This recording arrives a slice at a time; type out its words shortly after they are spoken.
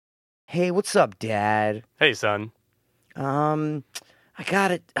Hey, what's up, Dad? Hey, son. I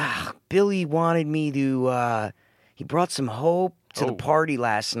got it. Billy wanted me to, he brought some hope to the Oh. party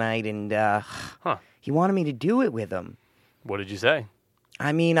last night, and, Huh. he wanted me to do it with him. What did you say?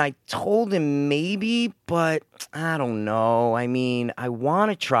 I mean, I told him maybe, but I don't know. I mean, I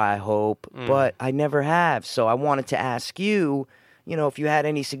want to try hope, but I never have, so I wanted to ask you, if you had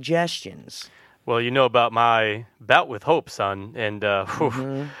any suggestions. Well, you know about my bout with hope, son, and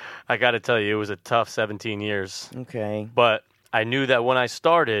I got to tell you, it was a tough 17 years. Okay. But I knew that when I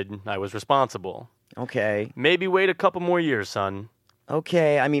started, I was responsible. Okay. Maybe wait a couple more years, son.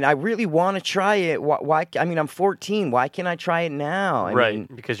 Okay, I mean, I really want to try it. Why? I mean, I'm 14. Why can't I try it now? I Right, mean,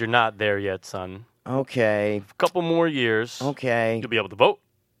 because you're not there yet, son. okay, A couple more years, okay. you'll be able to vote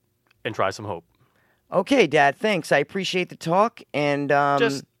and try some hope. Okay, Dad, thanks. I appreciate the talk. And,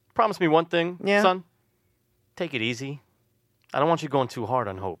 Just promise me one thing, Yeah. son. Take it easy. I don't want you going too hard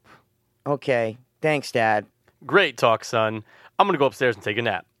on hope. okay. Thanks, Dad. Great talk, son. I'm going to go upstairs and take a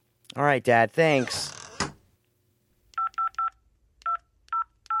nap. All right, Dad, thanks.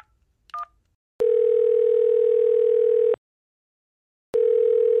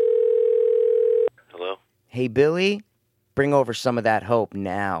 Hello? Hey, Billy, bring over some of that hope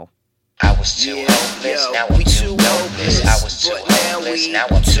now. I was too hopeless, now I'm too dopeless. I was too hopeless, now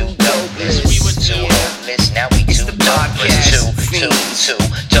I'm too dopeless. We were too hopeless, now we too dopeless. Too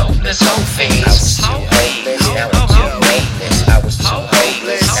dopeless, hope fiends. I was too hopeless, now I'm too hopeless. I was too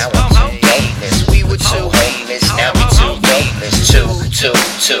hopeless, now I'm too dopeless. We were too hopeless, now we too dopeless.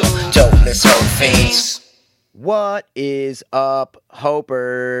 Too dopeless, hope fiends. What is up,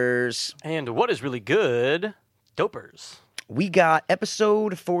 Hopers? And what is really good? Dopers. We got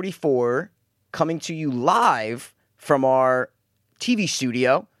episode 44 coming to you live from our TV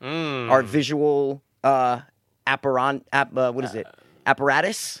studio, our visual what is it?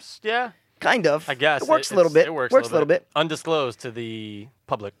 Apparatus? Yeah, Kind of. I guess. It works a little bit. It works a little bit. Undisclosed to the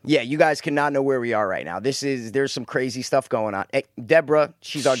public. Yeah, you guys cannot know where we are right now. There's some crazy stuff going on. Hey, Deborah,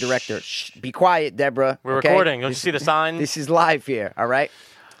 she's our director. Shh, be quiet, Deborah. We're okay? recording. Don't you see the sign? This is live here, all right?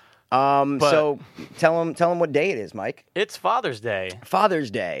 So tell them what day it is, Mike. It's Father's Day. Father's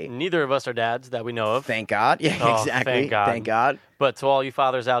Day. Neither of us are dads that we know of. Thank God. Yeah, Oh, exactly. thank God. Thank God. But to all you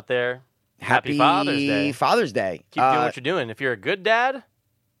fathers out there, happy Father's Day. Father's Day. Keep doing what you're doing. If you're a good dad,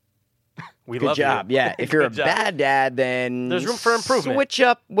 we Good love job. you. Yeah. If you're a Good job. bad dad, then There's room for improvement. Switch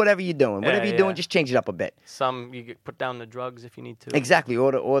up whatever you're doing. Whatever Yeah, you're doing, yeah. just change it up a bit. Some you get put down the drugs if you need to. Exactly.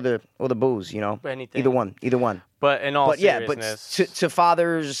 Or the booze. Anything. Either one. But in all But yeah, seriousness, but to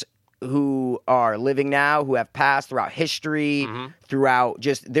fathers who are living now, who have passed throughout history,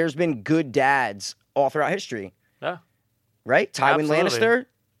 there's been good dads all throughout history, yeah. right? Tywin Absolutely. Lannister,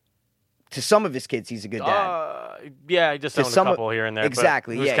 to some of his kids, he's a good dad. Yeah, I just To owned a some couple here and there. but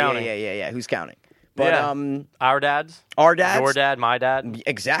exactly. who's Yeah, counting? yeah. Who's counting? But Yeah. Our dads, our dads, your dad, my dad.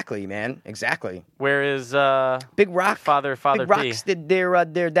 exactly, man, exactly. Where is Big Rock, Father Big P? Rocks.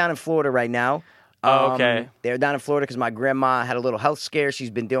 They're down in Florida right now. Oh, okay. They're down in Florida because my grandma had a little health scare. She's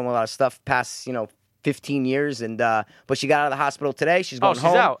been dealing with a lot of stuff past 15 years, and but she got out of the hospital today. She's going she's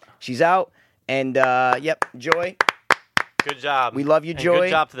home. out. She's out, and yep, Joy. Good job. We love you, And Joy. Good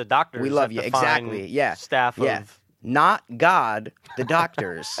job to the doctors. We love at you. the fine Exactly. Yeah. Staff Yeah. of. Not God, the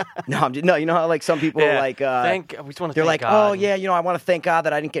doctors. No, you know how like some people Yeah. like we just want to they're thank like, God. oh yeah, I want to thank God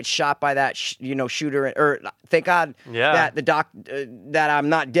that I didn't get shot by that shooter, or thank God Yeah. that that I'm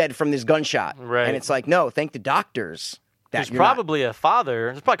not dead from this gunshot. Right. And it's like, no, thank the doctors. That There's you're not- probably a father.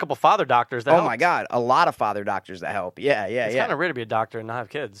 There's probably a couple father doctors that Oh helped. my God, a lot of father doctors that help. Yeah. It's kind of rare to be a doctor and not have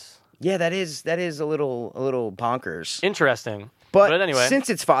kids. Yeah, that is a little bonkers. Interesting. But anyway, since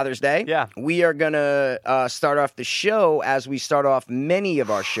it's Father's Day, Yeah. we are gonna start off the show as we start off many of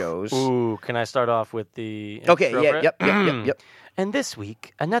our shows. ooh, can I start off with the Okay, intro yeah, for it? yep. And this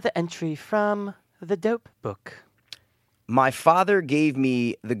week, another entry from the Dope Book. My father gave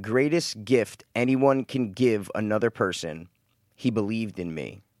me the greatest gift anyone can give another person. He believed in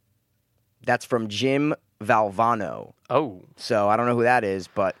me. That's from Jim Valvano. Oh, So I don't know who that is,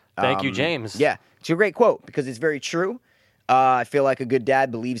 but Thank you, James. Yeah, it's a great quote because it's very true. I feel like a good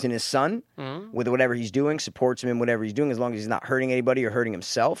dad believes in his son with whatever he's doing, supports him in whatever he's doing, as long as he's not hurting anybody or hurting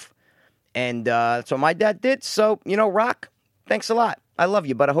himself. And that's what my dad did. So, Rock, thanks a lot. I love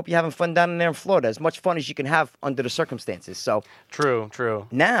you, but I hope you're having fun down in there in Florida, as much fun as you can have under the circumstances. So true.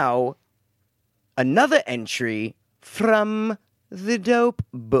 now, another entry from the Dope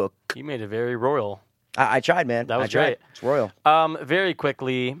Book. You made it very royal. I tried, man. That was I tried. great. It's royal. Very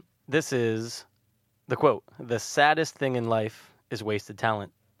quickly, this is the quote. The saddest thing in life is wasted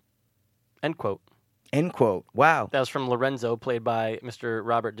talent. End quote. End quote. Wow. That was from Lorenzo, played by Mr.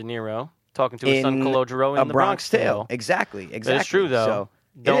 Robert De Niro, talking to his son Calogero in The Bronx Tale. Exactly. It's true, though. So,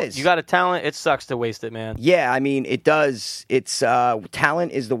 Don't, it is. You got a talent. It sucks to waste it, man. Yeah, I mean, it does. It's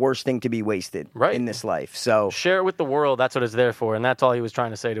talent is the worst thing to be wasted in this life. So share it with the world. That's what it's there for, and that's all he was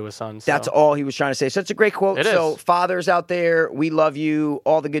trying to say to his son. So. That's all he was trying to say. So it's a great quote. It so is. fathers out there, we love you.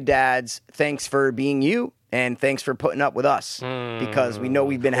 All the good dads, thanks for being you, and thanks for putting up with us because we know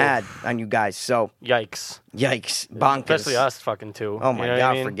we've been had on you guys. So yikes, bonkers, especially us, fucking too. Oh my God,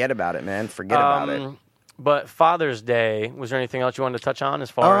 I mean? Forget about it, man. Forget about it. But Father's Day, was there anything else you wanted to touch on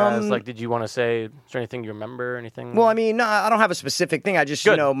as far as, like, did you want to say, is there anything you remember, anything? Well, I mean, no, I don't have a specific thing. I just,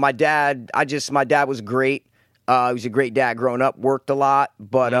 you know, my dad was great. He was a great dad growing up, worked a lot,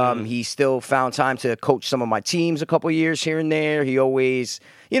 but he still found time to coach some of my teams a couple of years here and there. He always,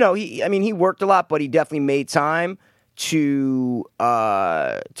 you know, he worked a lot, but he definitely made time to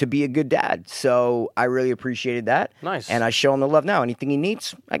be a good dad. So I really appreciated that. Nice. And I show him the love now. Anything he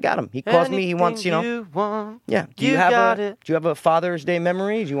needs, I got him. He calls me. He wants, you know. Yeah. Do you have a Father's Day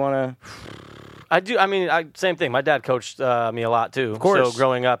memory? Do you want to? I do. I mean, same thing. My dad coached me a lot too. Of course. So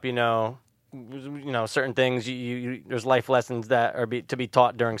growing up, you know, certain things. There's life lessons that are to be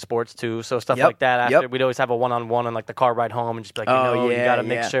taught during sports too. So stuff like that. After we'd always have a one-on-one on like the car ride home, and just be like, you got to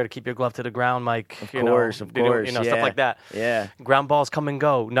make sure to keep your glove to the ground, Mike. Of course. Stuff like that. Yeah. Ground balls come and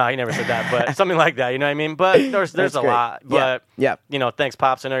go. No, he never said that, but something like that. You know what I mean? But there's a lot. But you know, thanks,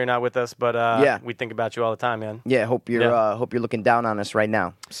 Pops. I know you're not with us, but we think about you all the time, man. Yeah. Hope you're looking down on us right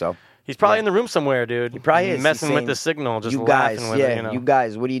now. So. He's probably in the room somewhere, dude. He probably is. Messing with the signal, just you guys, laughing with it, you know. You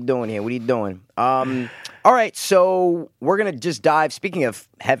guys, what are you doing here? What are you doing? All right, so we're going to just dive, speaking of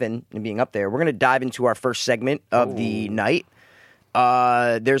heaven and being up there, we're going to dive into our first segment of the night.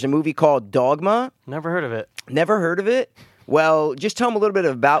 There's a movie called Dogma. Never heard of it. Never heard of it? Well, just tell them a little bit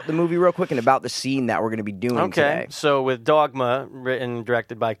about the movie real quick and about the scene that we're going to be doing today. So with Dogma, written and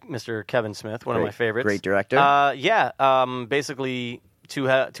directed by Mr. Kevin Smith, one of my favorites. Great director. Basically... Two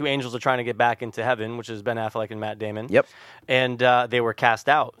angels are trying to get back into heaven, which is Ben Affleck and Matt Damon. Yep. And they were cast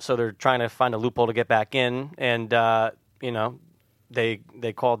out, so they're trying to find a loophole to get back in. And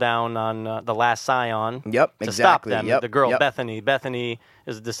they call down on the last Scion. To stop them. The girl Bethany. Bethany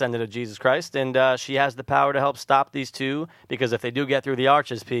is a descendant of Jesus Christ, and she has the power to help stop these two. Because if they do get through the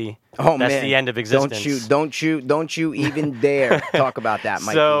arches, that's the end of existence. Don't you even dare talk about that,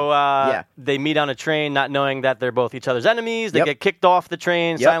 Mikey. So they meet on a train, not knowing that they're both each other's enemies. They get kicked off the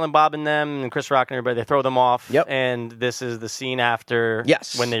train. Silent Bob and them, and Chris Rock and everybody, they throw them off. And this is the scene after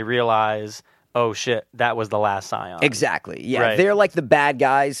when they realize, oh shit, that was the last Scion. Exactly. Yeah, they're like the bad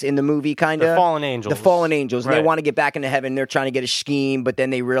guys in the movie, kind of. The fallen angels. The fallen angels. And they want to get back into heaven. They're trying to get a scheme, but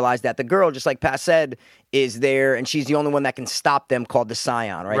then they realize that the girl, just like Pat said, is there, and she's the only one that can stop them, called the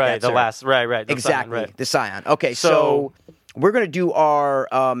Scion, right? Right, the exactly, Scion, the Scion. Okay, so we're going to do our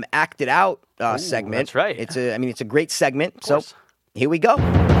Act It Out segment. That's right. It's a great segment. So here we go.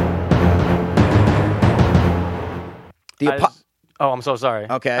 Oh, I'm so sorry.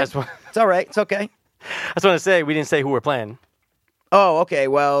 Okay. It's all right. It's okay. I just want to say, we didn't say who we're playing. Oh, okay.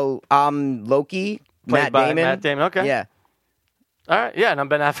 Well, Loki, Matt Damon. Okay. Yeah. All right. Yeah, and I'm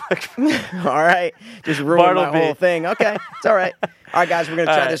Ben Affleck. All right. Just ruined my whole thing. Okay. It's all right. All right, guys. We're going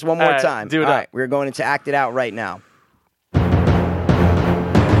to try this one more time. Do it all right. We're going into Act It Out right now.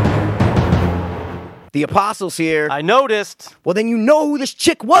 The Apostle's here. I noticed. Well, then you know who this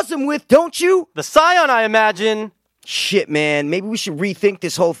chick wasn't with, don't you? The Scion, I imagine. Shit, man. Maybe we should rethink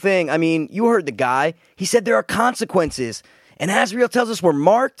this whole thing. I mean, you heard the guy. He said there are consequences. And Azrael tells us we're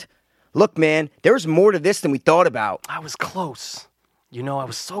marked. Look, man, there's more to this than we thought about. I was close. You know, I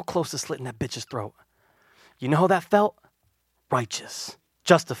was so close to slitting that bitch's throat. You know how that felt? Righteous.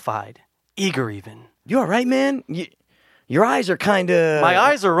 Justified. Eager, even. You all right, man? Your eyes are kind of... My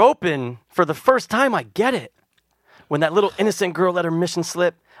eyes are open. For the first time, I get it. When that little innocent girl let her mission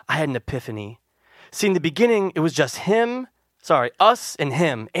slip, I had an epiphany. See, in the beginning, it was just us and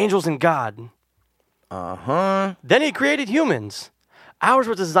him, angels and God. Uh-huh. Then he created humans. Ours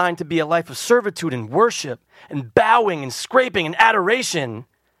was designed to be a life of servitude and worship and bowing and scraping and adoration.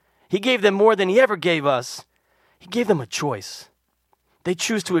 He gave them more than he ever gave us. He gave them a choice. They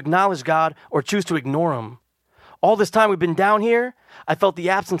choose to acknowledge God or choose to ignore him. All this time we've been down here, I felt the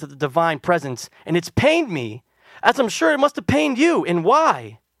absence of the divine presence, and it's pained me, as I'm sure it must have pained you. And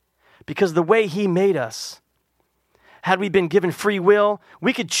why? Because the way he made us. Had we been given free will,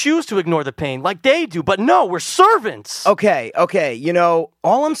 we could choose to ignore the pain like they do, but no, we're servants. Okay. You know,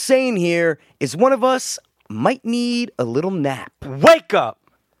 all I'm saying here is one of us might need a little nap. Wake up!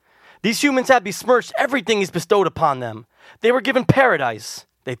 These humans have besmirched everything he's bestowed upon them. They were given paradise.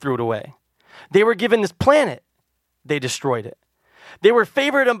 They threw it away. They were given this planet. They destroyed it. They were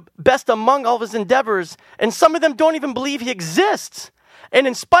favored best among all of his endeavors, and some of them don't even believe he exists. And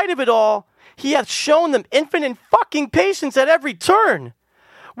in spite of it all, he hath shown them infinite fucking patience at every turn.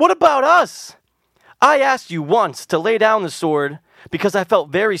 What about us? I asked you once to lay down the sword because I felt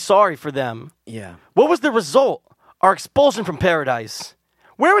very sorry for them. Yeah. What was the result? Our expulsion from paradise.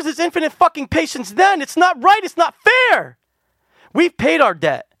 Where was his infinite fucking patience then? It's not right. It's not fair. We've paid our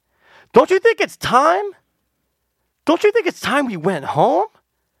debt. Don't you think it's time? Don't you think it's time we went home?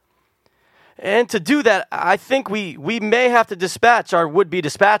 And to do that, I think we may have to dispatch our would-be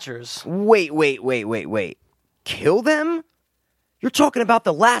dispatchers. Wait. Kill them? You're talking about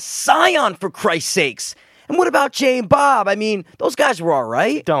the last Scion, for Christ's sakes. And what about Jay and Bob? I mean, those guys were all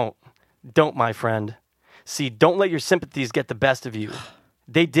right. Don't, my friend. See, don't let your sympathies get the best of you.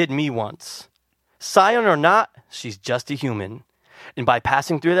 They did me once. Scion or not, she's just a human. And by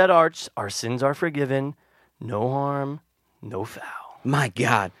passing through that arch, our sins are forgiven. No harm, no foul. My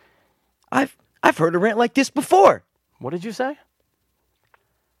God. I've heard a rant like this before. What did you say?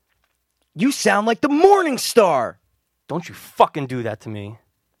 You sound like the Morning Star. Don't you fucking do that to me.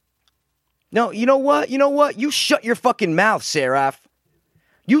 No, you know what? You shut your fucking mouth, Seraph.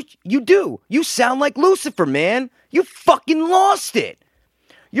 You do. You sound like Lucifer, man. You fucking lost it.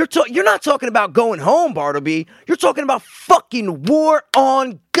 You're not talking about going home, Bartleby. You're talking about fucking war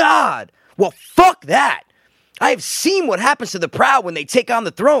on God. Well, fuck that. I have seen what happens to the proud when they take on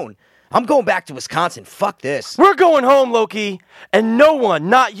the throne. I'm going back to Wisconsin. Fuck this. We're going home, Loki. And no one,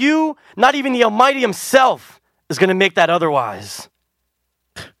 not you, not even the Almighty himself, is going to make that otherwise.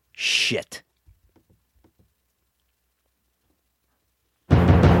 Shit.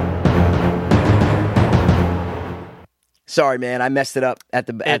 Sorry, man. I messed it up at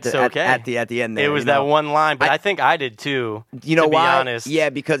the end there. It was that one line, but I think I did too. You know to why? Be honest. Yeah,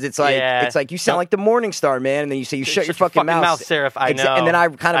 because it's like you sound like the Morning Star, man, and then you say you shut your fucking mouth, Seraph. I know. And then I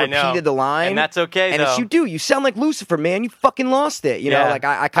kind of repeated the line, and that's okay. And though. if you do, you sound like Lucifer, man. You fucking lost it. You know, like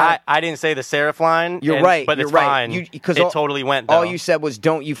I didn't say the Seraph line. You're right, but it's right. fine. Because it totally went. Though. All you said was,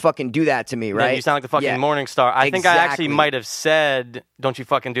 "Don't you fucking do that to me," right? No, you sound like the fucking Morning Star. I think I actually might have said, "Don't you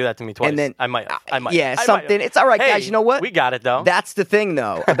fucking do that to me" twice. And then I might. Yeah, something. It's all right, guys. You know what? We got it though. That's the thing,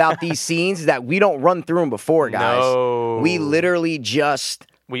 though, about these scenes is that we don't run through them before, guys. No. We literally just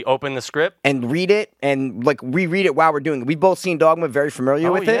we open the script and read it and like reread it while we're doing it. We've both seen Dogma, very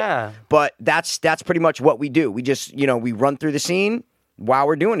familiar with it. Yeah. But that's pretty much what we do. We just, we run through the scene while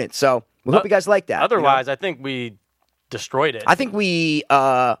we're doing it. So we hope you guys like that. Otherwise, I think we destroyed it. I think we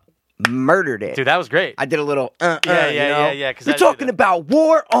murdered it. Dude, that was great. I did a little yeah. You're talking about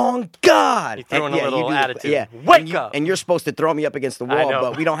war on God. You threw in a little attitude. Yeah. Wake up. And you're supposed to throw me up against the wall,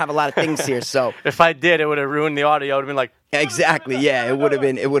 but we don't have a lot of things here, so if I did, it would have ruined the audio. It would have been like exactly, yeah. It would have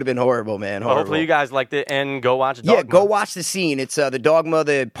been horrible, man. Horrible. Well, hopefully you guys liked it and go watch Dogma. Yeah, go watch the scene. It's the Dogma,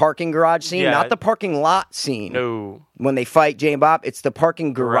 the parking garage scene, not the parking lot scene. No. When they fight Jay and Bob, it's the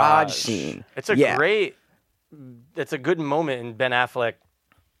parking garage scene. It's it's a good moment in Ben Affleck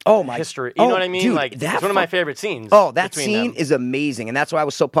history. You know what I mean? Dude, like it's one of my favorite scenes. Oh, that scene is amazing, and that's why I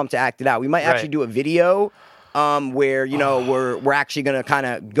was so pumped to act it out. We might actually do a video where we're actually gonna kind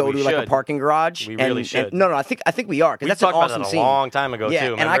of go to like a parking garage. We really should. No, I think we are because that's an awesome scene. A long time ago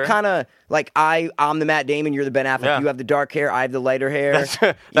too. And I kind of like I'm the Matt Damon, you're the Ben Affleck. You have the dark hair, I have the lighter hair. That's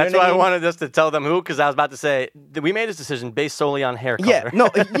why I wanted us to tell them who, because I was about to say that we made this decision based solely on hair color. Yeah, no,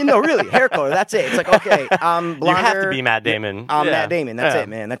 really, hair color. That's it. It's like okay, I'm blonder. You have to be Matt Damon. I'm Matt Damon. That's it,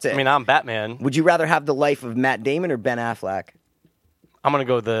 man. That's it. I mean, I'm Batman. Would you rather have the life of Matt Damon or Ben Affleck? I'm going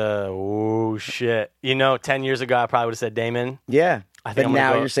to go 10 years ago, I probably would have said Damon. Yeah. I think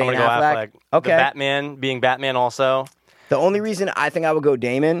now you're saying Affleck? Okay. The Batman, being Batman also. The only reason I think I would go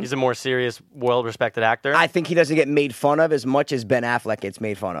Damon... He's a more serious, well-respected actor. I think he doesn't get made fun of as much as Ben Affleck gets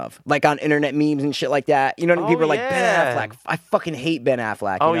made fun of. Like on internet memes and shit like that. You know what I mean? People are like, Ben Affleck. I fucking hate Ben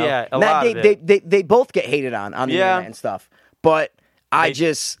Affleck. Oh, you know? yeah. They both get hated on the internet and stuff. But I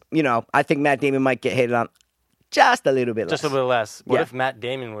think Matt Damon might get hated on just a little bit less. Just a little less. What if Matt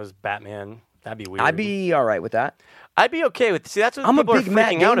Damon was Batman? That'd be weird. I'd be all right with that. I'd be okay with. See, that's what I'm people a big are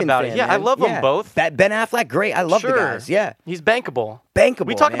Matt freaking Damon out about fan, it. Yeah, man. I love them both. Ben Affleck, great. I love the guys. Yeah, he's bankable. Bankable.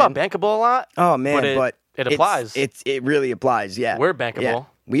 We talk man. about bankable a lot. Oh man, but it applies. It really applies. Yeah, we're bankable. Yeah,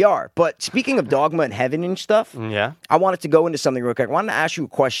 we are. But speaking of Dogma and heaven and stuff, I wanted to go into something real quick. I wanted to ask you a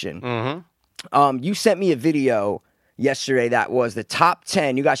question. Mm-hmm. You sent me a video yesterday that was the top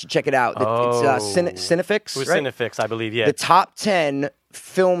 10. You guys should check it out. It's Cinefix, It was right? Cinefix, I believe, yeah. The top 10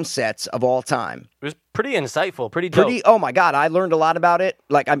 film sets of all time. It was pretty insightful, pretty dope. Oh my God, I learned a lot about it.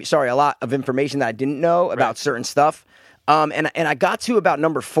 A lot of information that I didn't know about certain stuff. And I got to about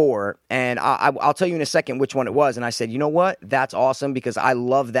number 4, and I'll tell you in a second which one it was. And I said, you know what? That's awesome because I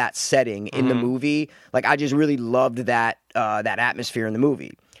love that setting in the movie. Like I just really loved that atmosphere in the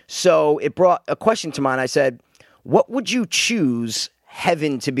movie. So it brought a question to mind. I said, what would you choose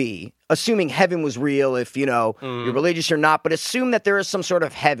heaven to be? Assuming heaven was real, if you're religious or not, but assume that there is some sort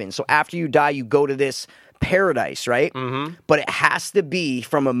of heaven. So after you die, you go to this paradise, right? But it has to be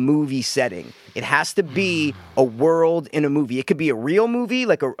from a movie setting. It has to be a world in a movie. It could be a real movie,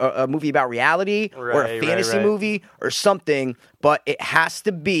 like a movie about reality, or a fantasy movie or something, but it has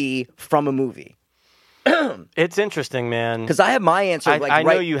to be from a movie. It's interesting, man. Because I have my answer. I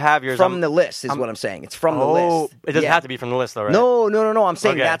know you have yours from the list. Is what I'm saying. It's from the list. It doesn't have to be from the list, though, right? No. I'm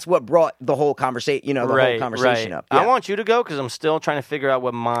saying that's what brought the whole conversation. The whole conversation up. Yeah. I want you to go because I'm still trying to figure out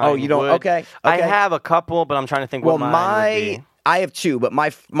what mine. Oh, you don't? Okay. I have a couple, but I'm trying to think what mine would be. I have 2, but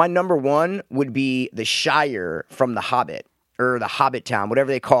my number 1 would be the Shire from The Hobbit. Or the Hobbit Town, whatever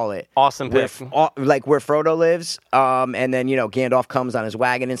they call it. Awesome pick. Like where Frodo lives. And then Gandalf comes on his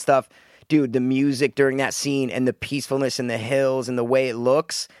wagon and stuff. Dude, the music during that scene and the peacefulness in the hills and the way it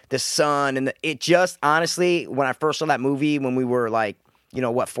looks, the sun and it just honestly, when I first saw that movie when we were like,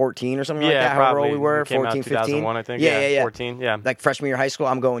 14 or something like that, however old we were, 14, 15. 2001, I think. Yeah. 14, yeah. Like freshman year of high school,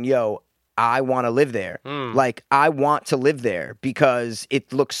 I'm going, I want to live there. Like, I want to live there because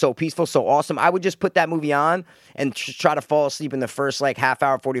it looks so peaceful, so awesome. I would just put that movie on and try to fall asleep in the first like half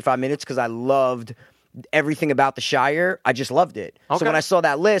hour, 45 minutes because I loved everything about the Shire. I just loved it. Okay. So when I saw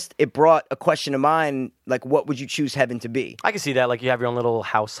that list, it brought a question to mind, like, what would you choose heaven to be? I can see that. Like, you have your own little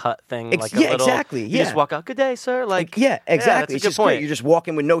house hut thing. Exactly. You just walk out, good day, sir. Exactly. That's It's a good just point. great. You're just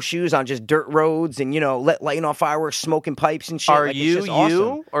walking with no shoes on just dirt roads and, lighting off fireworks, smoking pipes and shit. Are it's you just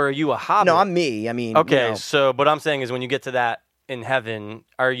awesome. or are you a hobbit? No, I'm me. I mean, okay, so what I'm saying is when you get to that in heaven,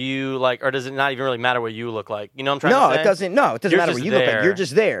 are you like, or does it not even really matter what you look like? You know what I'm trying to say? It doesn't. No, it doesn't matter what you look like. You're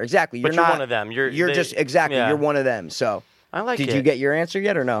just there. Exactly. But you're one of them. You're just exactly. Yeah. You're one of them. So I like it. Did you get your answer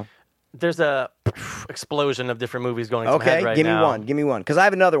yet or no? There's a explosion of different movies going through my head right now. Give me one. Because I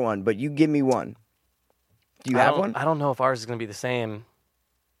have another one, but you give me one. Do you have one? I don't know if ours is going to be the same.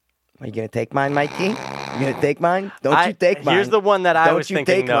 Are you going to take mine, Mikey? You going to take mine? Don't you take mine. Here's the one that I was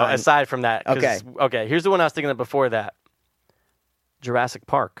thinking, though, aside from that. Okay, here's the one I was thinking of before that. Jurassic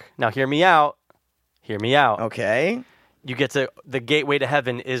Park. Now, hear me out. Okay. You get to the gateway to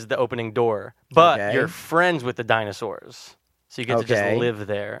heaven is the opening door, but you're friends with the dinosaurs, so you get to just live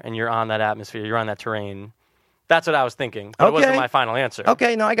there, and you're on that atmosphere. You're on that terrain. That's what I was thinking, but it wasn't my final answer.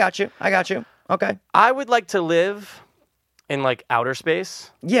 Okay, no, I got you. Okay. I would like to live in like outer space.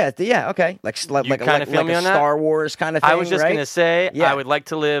 Yeah, okay. Like a Star Wars kind of thing. I was just going to say, I would like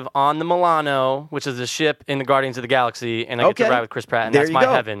to live on the Milano, which is a ship in the Guardians of the Galaxy, and I get to ride with Chris Pratt, and that's my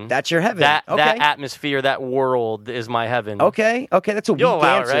heaven. That's your heaven. That atmosphere, that world is my heaven. Okay, that's a weak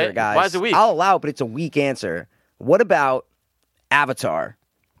answer, right? guys. Why is it weak? I'll allow it, but it's a weak answer. What about Avatar?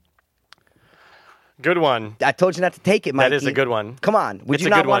 Good one. I told you not to take it, Mikey. That is a good one. Come on. Would you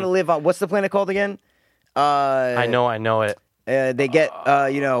not want to live on, what's the planet called again? I know it. They get,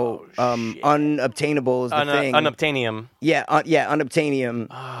 unobtainable is the thing. Unobtainium. Yeah, unobtainium.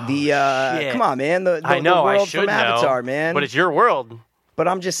 Shit. Come on, man. The I know, world I should from Avatar, know, man. But it's your world. But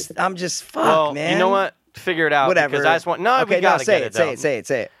I'm just, well, man. You know what? Figure it out. Whatever. Because I just want, we gotta get it. Say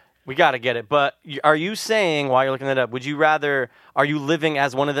it. We gotta get it. But are you saying, while you're looking it up, are you living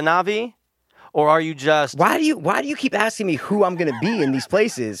as one of the Na'vi? Or are you just... Why do you keep asking me who I'm going to be in these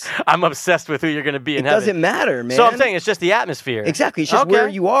places? I'm obsessed with who you're going to be in heaven. It doesn't matter, man. So I'm saying it's just the atmosphere. Exactly. It's just where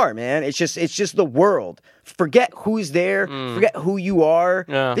you are, man. It's just the world. Forget who's there. Forget who you are.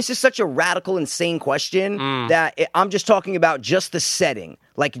 Yeah. This is such a radical, insane question that I'm just talking about just the setting.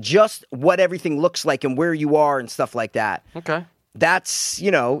 Like just what everything looks like and where you are and stuff like that. Okay. That's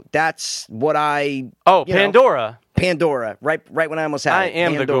what I... Oh, Pandora. Pandora. Right when I almost had it. I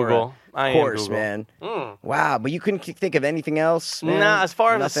am Pandora. the Google. Of course, man. Wow, but you couldn't think of anything else, man? Nah, as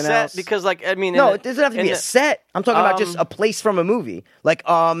far as Nothing a set, else? because no, it doesn't have to be a set. I'm talking about just a place from a movie, like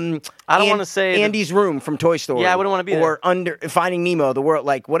I don't want to say Andy's room from Toy Story. Yeah, I wouldn't want to be there. Or under Finding Nemo, the world,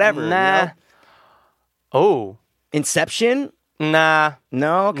 like whatever. Nah. You know? Oh, Inception. Nah.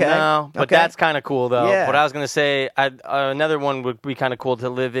 No, okay. No, but okay. that's kind of cool, though. Yeah. What I was going to say, another one would be kind of cool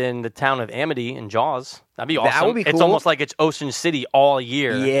to live in the town of Amity in Jaws. That'd be awesome. That would be cool. It's almost like it's Ocean City all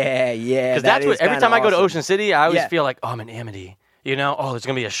year. Yeah. Because that's what, every time I go to awesome. Ocean City, I always feel like, oh, I'm in Amity. You know, there's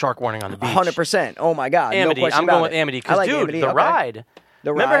going to be a shark warning on the beach. 100%. Oh, my God. Amity. No question I'm about going with it. Amity. I Because, like dude, Amity. the Okay. ride.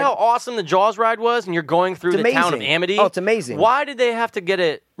 Remember ride. how awesome the Jaws ride was? And you're going through It's the town of amazing. Amity? Oh, it's amazing. Why did they have to get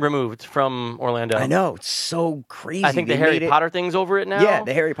it removed from Orlando? I know, it's so crazy. I think the They Harry made it- Potter thing's over it now. Yeah,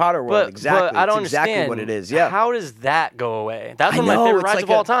 the Harry Potter world, exactly. But I don't it's understand exactly what it is. Yeah. How does that go away? That's I one of my know, favorite it's rides like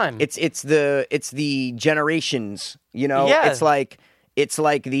of all time. It's the generations, you know? Yeah. It's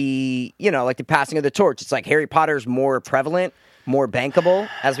like the, you know, like the passing of the torch. It's like Harry Potter's more prevalent, more bankable,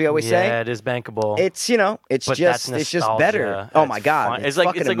 as we always say. Yeah, it is bankable. It's, you know, it's But just that's it's just better. nostalgia. Oh It's my god. fun. It's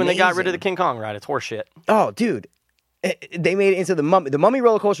like fucking when they got rid of the amazing. King Kong ride. It's horseshit. Oh, dude. They made it into the Mummy. The Mummy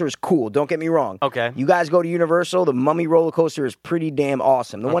roller coaster is cool. Don't get me wrong. Okay. You guys go to Universal. The Mummy roller coaster is pretty damn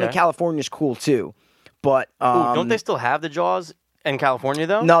awesome. The one in Okay. California is cool too. But Ooh, don't they still have the Jaws in California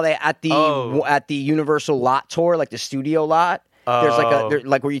though? No, they at the Oh. Universal lot tour, like the studio lot. There's like Oh.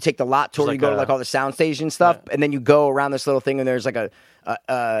 like where you take the lot tour, There's you go to like like all the soundstage stuff, and then you go around this little thing, and there's like a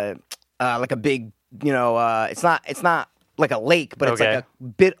big, you know, it's not like a lake, but it's Okay.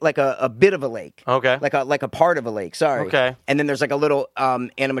 like a bit of a lake. Okay. Like a part of a lake. Sorry. Okay. And then there's like a little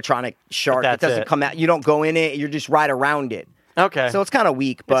animatronic shark. But It doesn't that's it. come out. You don't go in it. You just ride around it. Okay. So it's kind of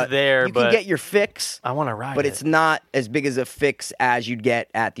weak, but there, you can but get your fix. I want to ride But it. it's not as big as a fix as you'd get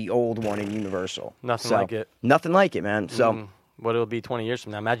at the old one in Universal. Nothing So, like it. Nothing like it, man. So, What it'll be 20 years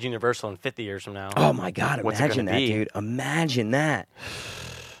from now. Imagine Universal in 50 years from now. oh my God, What's it imagine gonna that, be? dude. Imagine that.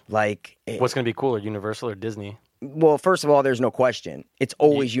 Like, What's going to be cooler, Universal or Disney? well, first of all, there's no question. It's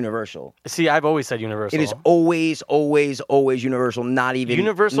always Universal. See, I've always said Universal. It is always, always, always Universal. Not even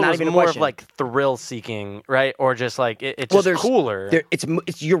Universal not is even a more of question. like thrill seeking, right? Or just like it's well, just cooler. It's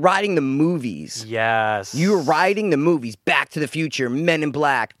you're riding the movies. Yes. You're riding the movies, Back to the Future, Men in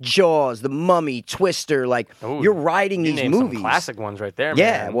Black, Jaws, The Mummy, Twister. Like Ooh, you're riding you these named movies. some classic ones right there,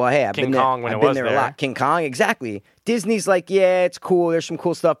 Yeah, man. well, hey, I've King been there. Kong when I've it been was there a lot. King Kong, exactly. Disney's like, yeah, it's cool. There's some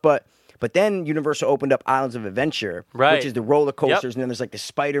cool stuff, but then Universal opened up Islands of Adventure, Right. which is the roller coasters, Yep. and then there's like the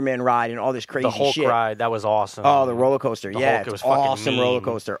Spider-Man ride and all this crazy The Hulk shit. ride, that was awesome. Oh, the roller coaster, The yeah, Hulk, it it's was fucking awesome mean. roller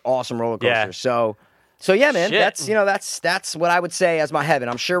coaster, awesome roller Yeah. coaster. So yeah, man, Shit. that's what I would say as my heaven.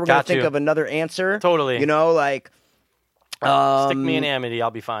 I'm sure we're gonna Got think you. of another answer. Totally. You know, like. Stick me in Amity,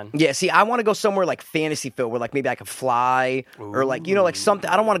 I'll be fine. Yeah, see, I want to go somewhere like fantasy filled, where like maybe I could fly, or like you know, like something.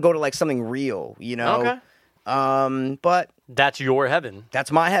 I don't want to go to like something real, you know. Okay. But That's your heaven.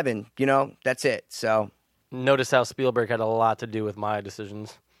 that's my heaven, you know. That's it. So Notice how Spielberg had a lot to do with my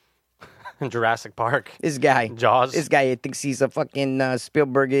decisions. In Jurassic Park. this guy, Jaws. this guy thinks he's a fucking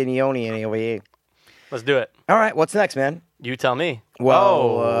Spielbergian over here. Let's do it. All right, what's next, man? You tell me.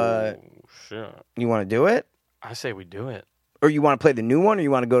 Well, Shit. you want to do it, I say we do it. or you want to play the new one, or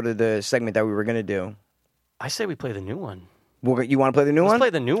you want to go to the segment that we were gonna do? I say we play the new one. You want to play the new Let's one? play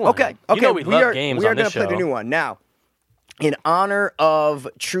the new one. Okay. You know we love are, games We are on this gonna play the show. new one now. In honor of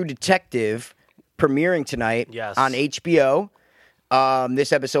True Detective premiering tonight Yes. on HBO.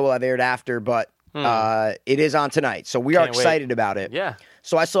 This episode will have aired after, but it is on tonight, so we are Can't wait. excited about it. Yeah.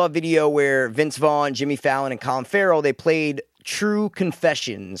 So I saw a video where Vince Vaughn, Jimmy Fallon, and Colin Farrell, they played True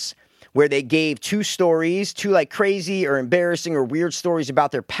Confessions, where they gave two stories, two like crazy or embarrassing or weird stories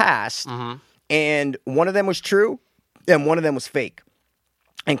about their past, and one of them was true and one of them was fake.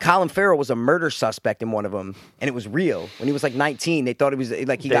 And Colin Farrell was a murder suspect in one of them, and it was real. When he was like 19, they thought he was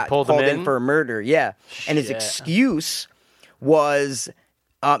like he They got pulled him called in in? for a murder. Yeah, and his Shit. excuse was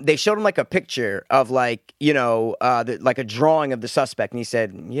they showed him like a picture of like you know like a drawing of the suspect, and he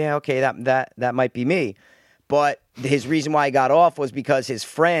said, "Yeah, okay, that might be me." But his reason why he got off was because his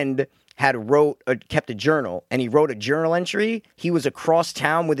friend had kept a journal, and he wrote a journal entry. He was across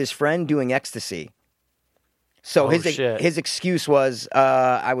town with his friend doing ecstasy. So shit. his excuse was,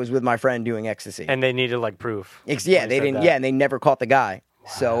 I was with my friend doing ecstasy. And they needed like proof. Yeah, when they he said didn't. that. Yeah, and they never caught the guy.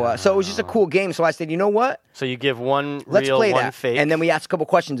 So it was just a cool game. So I said, you know what? So you give one Let's real, play one that, fake. and then we ask a couple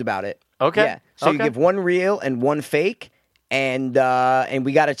questions about it. Okay. Yeah. So you Okay. give one real and one fake, and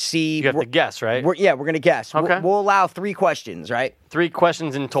we got to see. You have to guess, right? We're gonna guess. Okay. We'll allow 3 questions, right? 3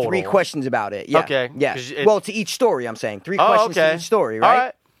 questions in total. 3 questions about it. Yeah. Okay. Yeah. 'Cause it- Well, to each story, I'm saying 3 Oh, questions okay. to each story, All right?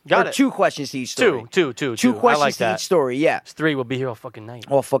 right. Got or it. 2 questions to each story. Two. 2 I questions like to that. each story. Yeah. 3 will be here all fucking night.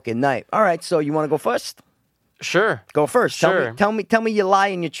 All fucking night. All right. So you want to go first? Sure. Go first. Sure. Tell me your lie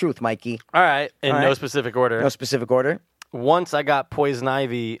and your truth, Mikey. All right. In All no right. specific order. No specific order. Once I got poison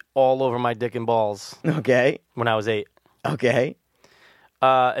ivy all over my dick and balls Okay. when I was 8. Okay.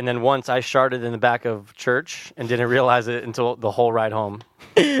 And then once I sharted in the back of church and didn't realize it until the whole ride home.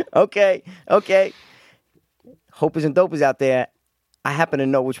 Okay. Hope isn't dope is out there. I happen to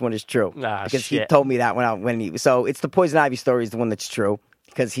know which one is true Ah, because he shit. told me that so it's the poison ivy story is the one that's true.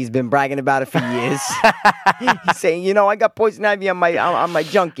 because he's been bragging about it for years. He's saying, I got poison ivy on my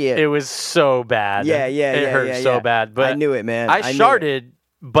junk here. It was so bad. It hurt so bad. But I knew it, man. I sharted,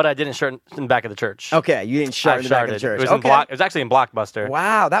 but I didn't shart in the back of the church. Okay, you didn't shart in the back of the church. It was okay. it was actually in Blockbuster.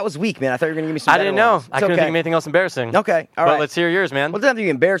 Wow, that was weak, man. I thought you were going to give me some I better didn't know. ones. I couldn't think of anything else embarrassing. Okay, all but right. let's hear yours, man. Well, it doesn't have to be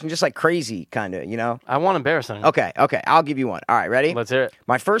embarrassing, just like crazy, kind of, I want embarrassing. Okay, I'll give you one. All right, ready? Let's hear it.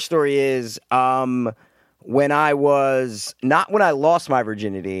 My first story is when I was, not when I lost my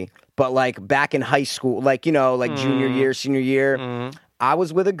virginity, but like back in high school, like, junior year, senior year, I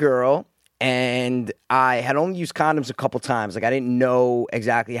was with a girl and I had only used condoms a couple times. Like I didn't know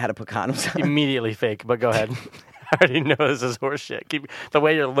exactly how to put condoms on. Immediately fake, but go ahead. I already know this is horse shit. Keep the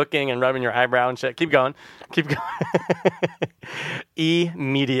way you're looking and rubbing your eyebrow and shit. Keep going.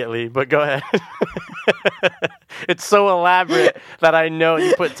 Immediately, but go ahead. It's so elaborate that I know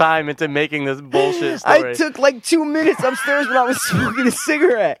you put time into making this bullshit story. I took like 2 minutes upstairs when I was smoking a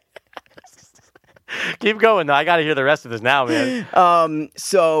cigarette. Keep going, though. I got to hear the rest of this now, man.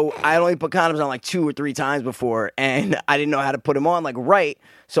 So I only put condoms on like 2 or 3 times before, and I didn't know how to put them on like right.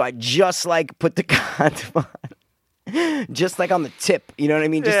 So I just like put the condom on, just like on the tip. You know what I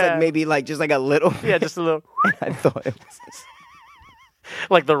mean? Just like maybe like just like a little. Yeah, just a little. I thought it was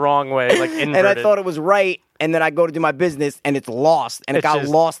like the wrong way, like inverted. And I thought it was right, and then I go to do my business, and it's lost, and it got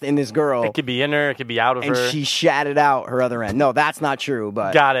lost in this girl. It could be in her, it could be out of her. And she shatted out her other end. No, that's not true,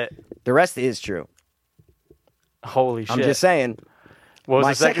 but got it. The rest is true. Holy shit. I'm just saying. What was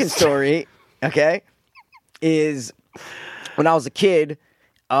my the second story, okay, is when I was a kid,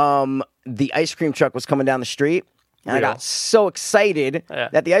 the ice cream truck was coming down the street. And I got so excited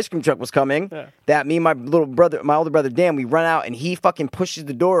that the ice cream truck was coming that me and my older brother Dan, we run out and he fucking pushes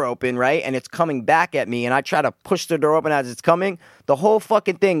the door open, right? And it's coming back at me. And I try to push the door open as it's coming. The whole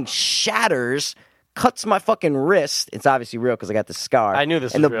fucking thing shatters, cuts my fucking wrist. It's obviously real because I got the scar. I knew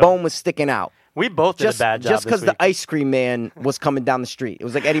this and was the real. bone was sticking out. We both did a bad job just because this the week. ice cream man was coming down the street. It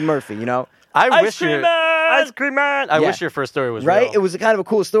was like Eddie Murphy, Ice cream man! I wish your first story was right. real. It was a kind of a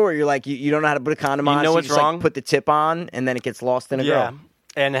cool story. You're like, you don't know how to put a condom on. You know so what's just, wrong? Like, put the tip on, and then it gets lost in a girl.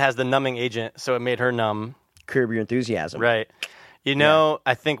 And it has the numbing agent, so it made her numb. Curb Your Enthusiasm. Right.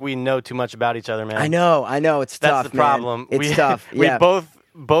 I think we know too much about each other, man. I know. It's tough. That's the problem. It's tough. Yeah.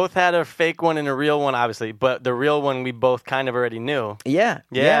 We both had a fake one and a real one, obviously, but the real one we both kind of already knew. Yeah.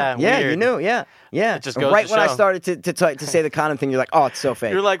 Weird. You knew. Yeah. It just goes right to when I show. started to say the condom thing, you're like, oh, it's so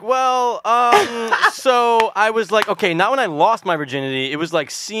fake. You're like, well, so I was like, okay, not when I lost my virginity. It was like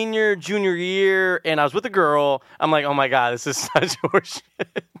junior year, and I was with a girl. I'm like, oh my God, this is such horseshit.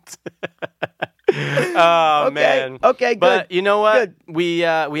 Oh, okay. man. Okay, good. But you know what? Good. We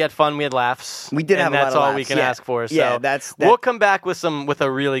had fun. We had laughs. We did have a lot of that's all laughs. we can Yeah. ask for. So Yeah, that's- we'll come back with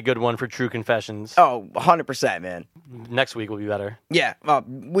a really good one for True Confessions. Oh, 100%, man. Next week will be better. Yeah,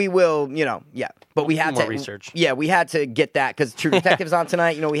 we will, yeah. But we had More to research. Yeah, we had to get that because True Detective's on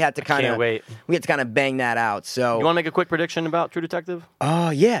tonight. We had to kind of Can't wait. We had to kind of bang that out. So You want to make a quick prediction about True Detective? Oh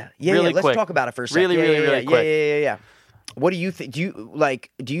yeah. Really Let's quick. talk about it for a second. Really quick. Yeah. What do you think?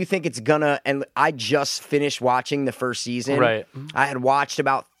 Do you think it's gonna? And I just finished watching the first season. Right. I had watched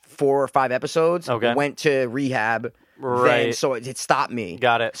about 4 or 5 episodes. Okay. Went to rehab. Right. Then, so it stopped me.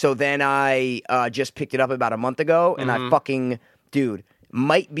 Got it. So then I just picked it up about a month ago, and I fucking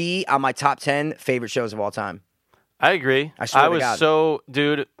might be on my top 10 favorite shows of all time. I agree. I swear to was God. so,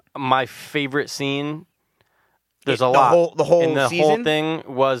 dude, my favorite scene, there's a The lot. the whole and the season? whole thing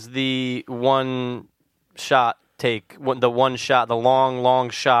was the one shot take, the long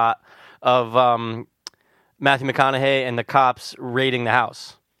shot of Matthew McConaughey and the cops raiding the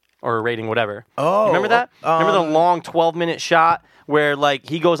house. Or raiding whatever. Oh, You remember that? Remember the long 12-minute shot where, like,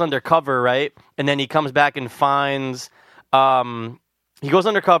 he goes undercover, right? And then he comes back and finds... he goes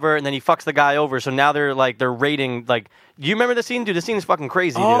undercover and then he fucks the guy over. So now they're raiding. Like, do you remember the scene, dude? The scene is fucking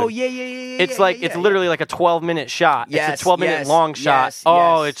crazy. Oh dude. yeah. It's it's literally like a 12-minute shot. Yes, it's a 12-minute long shot. yes,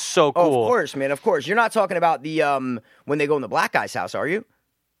 Oh, yes. it's so cool. Oh, of course, man. Of course. You're not talking about the when they go in the black guy's house, are you?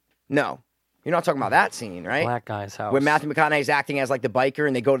 No. You're not talking about that scene, right? Black guy's house. Where Matthew McConaughey's acting as like the biker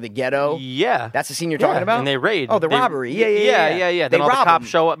and they go to the ghetto. Yeah. That's the scene you're talking about? And they raid. Oh, the robbery. Yeah. Yeah. They Then all the rob cops him.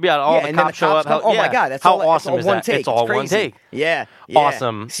 show up. Yeah, all Yeah, the and then cops show up. come. Oh my God, that's how all, awesome it's is all one that? take. It's all one crazy. take. Yeah.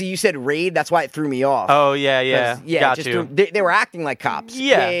 Awesome. See, you said raid. That's why it threw me off. Oh, yeah. 'Cause, Got just you. they were acting like cops.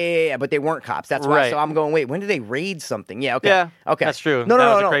 Yeah. But they weren't cops. That's why. Right. So I'm going, wait, when did they raid something? Yeah, okay. Yeah, okay. that's true. No,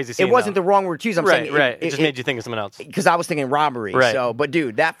 That was a crazy scene, It wasn't though. the wrong word to use. I'm saying It just made you think of something else. because I was thinking robbery. Right. So, but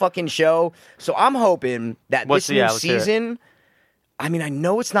dude, that fucking show. So I'm hoping that this new let's hear it. season. I mean, I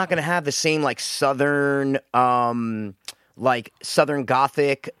know it's not going to have the same like southern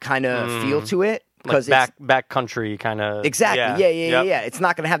Gothic kind of feel to it. because back country kind of. Exactly. Yeah. It's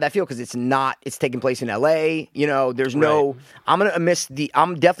not going to have that feel because it's not. It's taking place in L.A. You know, there's no. I'm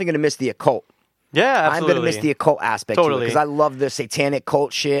definitely going to miss the occult. Yeah, absolutely. I'm going to miss the occult aspect Totally. because I love the satanic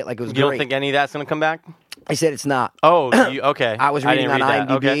cult shit. Like it was You great. don't think any of that's going to come back? I said it's not. Oh, okay. I was reading on didn't read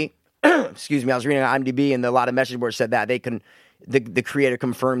that. IMDb. Okay. Excuse me. I was reading on IMDb, and a lot of message boards said that they can. The creator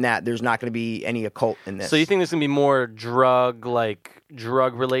confirmed that there's not going to be any occult in this. So you think there's going to be more drug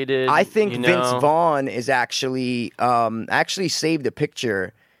related? I think Vince Vaughn is actually saved a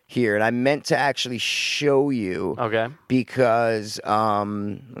picture here, and I meant to actually show you. Okay. Because let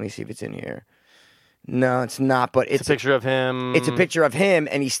me see if it's in here. No, it's not. But it's a picture of him. It's a picture of him,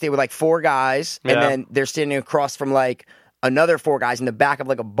 and he's staying with like 4 guys, and then they're standing across from like another 4 guys in the back of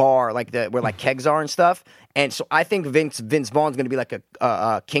like a bar, like where like kegs are and stuff. And so I think Vince Vaughn's going to be like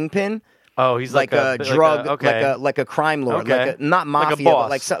a kingpin. Oh, he's like a drug, like a crime lord, Okay. Not mafia, Like a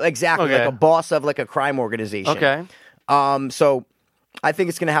boss. but like exactly like a boss of like a crime organization. Okay. So I think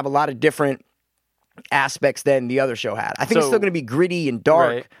it's going to have a lot of different aspects than the other show had. I think it's still going to be gritty and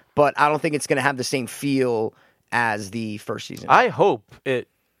dark, but I don't think it's going to have the same feel as the first season. I hope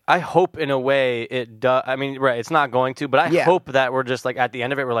in a way it does. I mean, right, it's not going to, but I hope that we're just like at the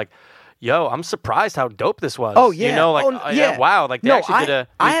end of it, we're like, yo, I'm surprised how dope this was. Oh, yeah. You know, like, wow. Like, they actually did a...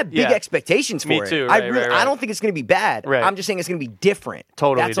 I have big expectations for it. Me too. I don't think it's going to be bad. Right. I'm just saying it's going to be different.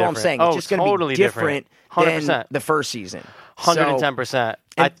 Totally That's all I'm saying. It's just going to be different than the first season. 110%.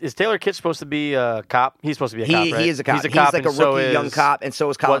 Is Taylor Kitsch supposed to be a cop? He's supposed to be a cop, right? He is a cop. He's a cop, like a rookie young cop, and so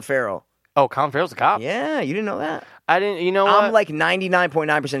is Colin Farrell. Oh, Colin Farrell's a cop? Yeah, you didn't know that? I didn't, you know what? I'm like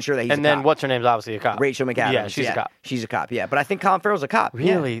 99.9% sure that he's a cop. And then what's her name's obviously a cop. Rachel McAdams. Yeah, she's a cop. She's a cop, yeah. But I think Colin Farrell's a cop.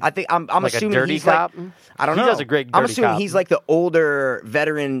 Really? Yeah. I think I'm like assuming a dirty he's cop? like... I don't know. He does a great dirty I'm assuming cop. he's like the older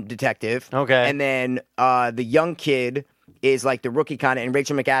veteran detective. Okay. And then the young kid is like the rookie kind of, and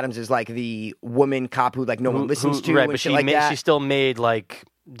Rachel McAdams is like the woman cop who like no one listens to and shit like that. She still made like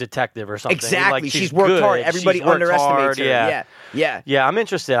detective or something. Exactly. Like, she's worked good. hard. Everybody underestimates her. Yeah. Yeah, I'm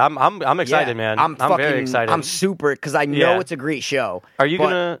interested. I'm excited, man. I'm very excited. I'm super because I know it's a great show. Are you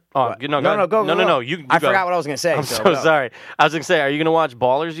gonna? Oh, go. No. You I go. forgot what I was gonna say. I'm so sorry. I was gonna say, are you gonna watch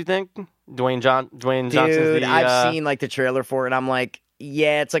Ballers? You think Dwayne Johnson's Dude, I've seen like the trailer for it. And I'm like,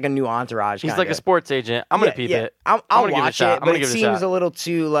 yeah, it's like a new Entourage. He's like a sports agent. I'm gonna peep it. I'll watch it, but it seems a little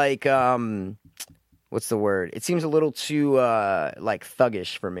too like what's the word? It seems a little too like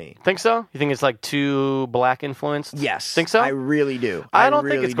thuggish for me. Think so? You think it's like too black influenced? Yes. Think so? I really do. I don't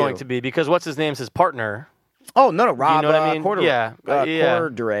think it's going to be because what's his name's his partner. Oh, no, Rob, you know what I mean?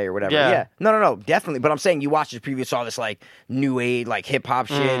 Corduray or whatever. Yeah. No, definitely. But I'm saying you watch the preview, saw this like new age, like hip hop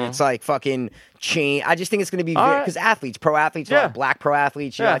shit. And it's like fucking chain. I just think it's going to be because athletes, pro athletes, a lot of black pro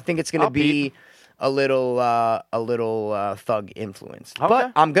athletes. You know, I think it's going to be a little thug influenced. Okay.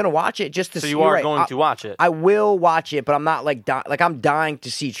 But I'm going to watch it just to see. So you are going to watch it. I will watch it, but I'm not like I'm dying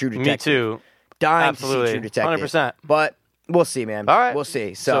to see True Detective. Me too. Dying to see True Detective. 100%. But we'll see, man. All right. We'll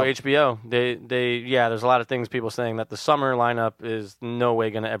see. So HBO, they there's a lot of things people saying that the summer lineup is no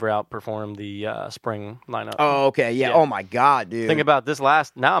way going to ever outperform the spring lineup. Oh, okay. Yeah. Oh, my God, dude. Think about this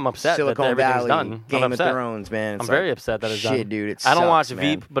now I'm upset Silicon that everything's Valley, done. Game I'm of Thrones, man. I'm very upset that it's done. Shit, dude. I don't watch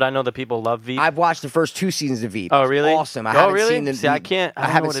man. Veep, but I know that people love Veep. I've watched the first 2 seasons of Veep. Oh, really? It's awesome. I haven't really? seen the, See, I can't. I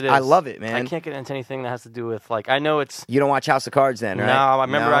don't know what it is. I love it, man. I can't get into anything that has to do with like. I know it's. You don't watch House of Cards, then, right? No, I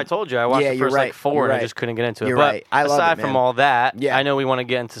remember I told you I watched the first like 4 and I just couldn't get into it. You're but right. I love aside it, from man. all that, Yeah. I know we want to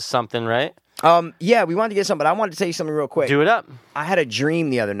get into something, right? Yeah, we wanted to get something, but I wanted to tell you something real quick. Do it up. I had a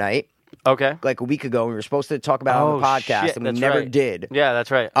dream the other night, Okay. like a week ago. We were supposed to talk about it on the podcast, shit, and we that's never right. did. Yeah, that's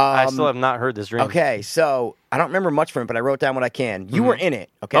right. I still have not heard this dream. Okay, so I don't remember much from it, but I wrote down what I can. You were in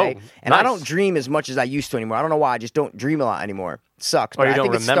it, okay? Oh, and I nice. don't dream as much as I used to anymore. I don't know why. I just don't dream a lot anymore. It sucks. Or but you I don't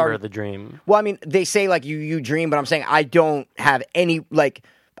think it remember started- the dream. Well, I mean, they say like you dream, but I'm saying I don't have any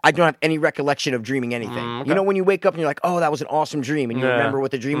I don't have any recollection of dreaming anything. okay. You know, when you wake up and you're like, "Oh, that was an awesome dream," and you Yeah. remember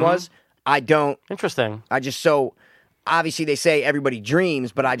what the dream was. I don't. Interesting. I just obviously they say everybody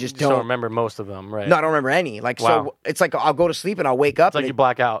dreams, but I just Don't remember most of them, right? No, I don't remember any. Like Wow. so, it's like I'll go to sleep and I'll wake up. It's like and you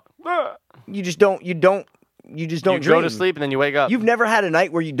black out. you just don't. You just don't You dream. go to sleep and then you wake up. You've never had a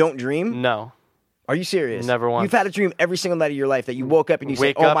night where you don't dream? No. Are you serious? Never once. You've had a dream every single night of your life that you woke up and you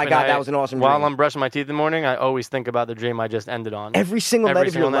Wake say, "Oh up my and God, that was an awesome dream." While I'm brushing my teeth in the morning, I always think about the dream I just ended on. Every single night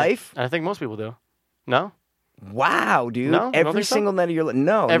of your life? And I think most people do. No? Wow, dude. No? You don't Every think so? single night of your life?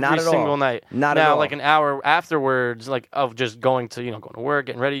 No, Every not at all. single night. Not now, at all. like an hour afterwards, like of just going to work,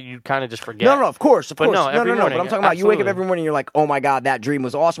 getting ready, you kind of just forget. No, of course, But no, every But morning, I'm talking about you wake up absolutely. every morning, and you're like, "Oh my God, that dream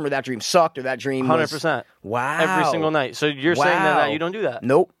was awesome," or "That dream sucked," or "That dream 100%. Wow. Every single night. So you're saying that you don't do that?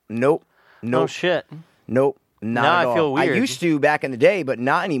 Nope. No shit. Nope. Not Now at I all. feel weird. I used to back in the day, but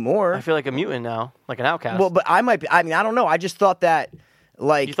not anymore. I feel like a mutant now, like an outcast. Well, but I might be. I mean, I don't know. I just thought that,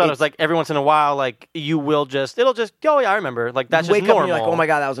 like, you thought it was like every once in a while, like it'll just, oh yeah, I remember. Like that's wake just up normal. and you're like, oh my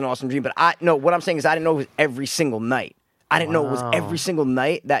god, that was an awesome dream. But what I'm saying is, I didn't know it was every single night. I didn't know it was every single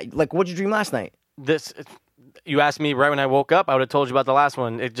night. That, like, what'd you dream last night? You asked me right when I woke up. I would have told you about the last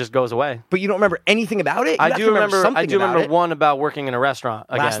one. It just goes away. But you don't remember anything about it? You I have do to remember. something I do remember about it. one about working in a restaurant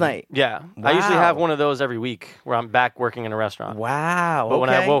again. Last night? Yeah, I usually have Wow. one of those every week where I'm back working in a restaurant. Wow. But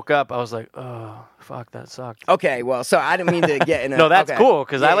when I okay. woke up, I was like, oh fuck, that sucked. Okay, well, so I didn't mean to get in a... No, that's okay. cool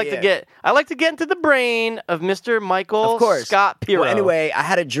because I Yeah, like yeah. to get into the brain of Mr. Michael Of course. Scott Pirro. Well, anyway, I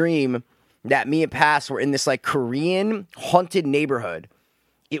had a dream that me and Pass were in this, like, Korean haunted neighborhood.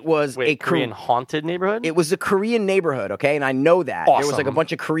 It was Wait, a Korean haunted neighborhood. It was a Korean neighborhood, okay? And I know that. There was like a Awesome.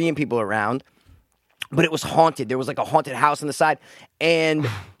 bunch of Korean people around, but it was haunted. There was like a haunted house on the side. And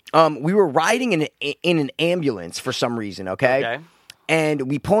we were riding in an ambulance for some reason, okay? Okay. And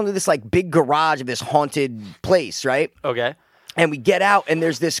we pull into this like big garage of this haunted place, right? Okay. And we get out, and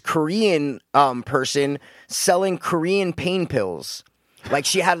there's this Korean person selling Korean pain pills. Like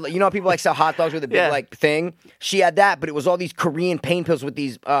she had, you know, how people like sell hot dogs with a big Yeah. like thing. She had that, but it was all these Korean pain pills with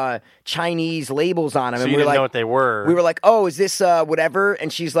these Chinese labels on them. So and you we were didn't like, know what they were. We were like, oh, is this whatever?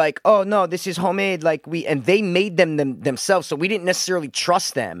 And she's like, oh no, this is homemade. Like and they made them themselves, so we didn't necessarily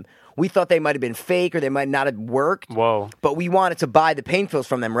trust them. We thought they might have been fake or they might not have worked. Whoa. But we wanted to buy the pain pills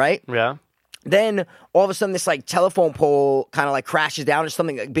from them, right? Yeah. Then all of a sudden, this like telephone pole kind of like crashes down or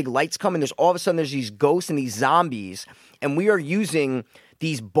something. Like, big lights come, and there's all of a sudden there's these ghosts and these zombies, and we are using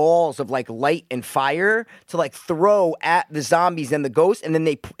these balls of like light and fire to like throw at the zombies and the ghosts, and then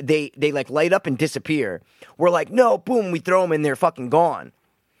they like light up and disappear. We're like, no, boom, we throw them and they're fucking gone.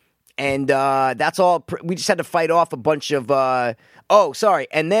 And that's all. We just had to fight off a bunch of.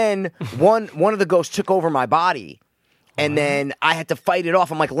 And then one of the ghosts took over my body. And then I had to fight it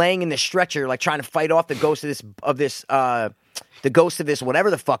off. I'm like laying in the stretcher, like trying to fight off the ghost the ghost of this whatever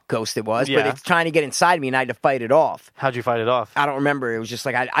the fuck ghost it was. But Yeah. it's trying to get inside me, and I had to fight it off. How'd you fight it off? I don't remember. It was just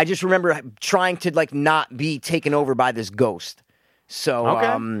like I just remember trying to like not be taken over by this ghost. So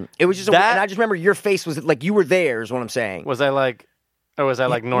Okay. it was just, and I just remember your face was like you were there. Is what I'm saying. Was I like, or was I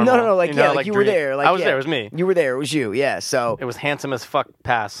like normal? No, like You know, like you were dream- there. Like I was yeah, there. It was me. You were there. It was you. Yeah. So It was handsome as fuck.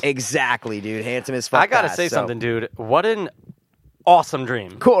 Pass. exactly, dude. Handsome as fuck. I gotta Pass, say so. something, dude. What an awesome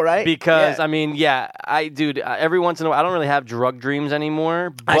dream. Cool, right? Because Yeah. I mean, every once in a while, I don't really have drug dreams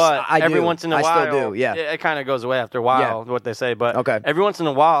anymore, I but do. every once in a I while, still do, yeah. it kind of goes away after a while. What they say, but Okay. every once in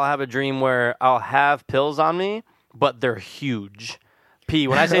a while, I have a dream where I'll have pills on me, but they're huge.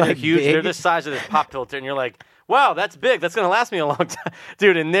 When I say they're Like huge, they're big? the size of this pop filter, and you're like, wow, that's big. That's going to last me a long time.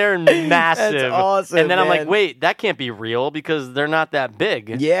 Dude, and they're massive. awesome, And then I'm like, man. wait, that can't be real because they're not that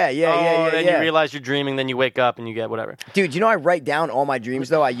big. Yeah. Then you realize you're dreaming, then you wake up and you get whatever. Dude, you know I write down all my dreams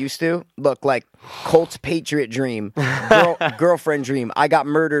though. I used to look like Colts Patriot dream, girlfriend dream. I got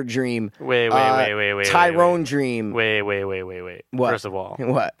murdered dream. Wait. Tyrone dream. Wait. What? First of all,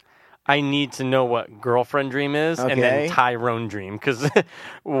 What? I need to know what girlfriend dream is and Okay. then Tyrone dream. Because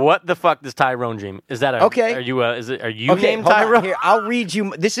what the fuck does Tyrone dream? Is that a Okay. Are you are you Okay, named hold on. Tyrone? Here, I'll read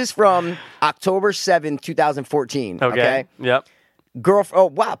you. This is from October 7th, 2014. Okay. Yep. Oh,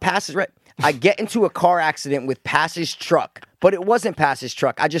 wow. Pass is right. I get into a car accident with Pass's truck, but it wasn't Pass's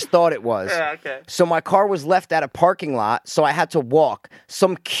truck. I just thought it was. Yeah, okay. So my car was left at a parking lot, so I had to walk.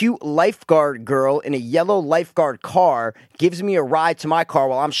 Some cute lifeguard girl in a yellow lifeguard car gives me a ride to my car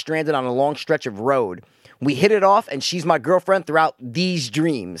while I'm stranded on a long stretch of road. We hit it off, and she's my girlfriend throughout these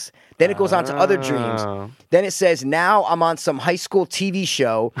dreams. Then it goes on to other dreams. Then it says, now I'm on some high school TV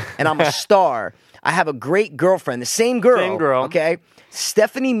show, and I'm a star. I have a great girlfriend, the same girl. Same girl. Okay.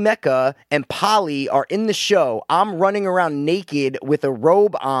 Stephanie Mecca and Polly are in the show. I'm running around naked with a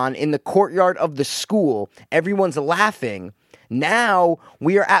robe on in the courtyard of the school. Everyone's laughing. Now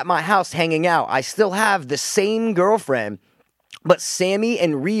we are at my house hanging out. I still have the same girlfriend, but Sammy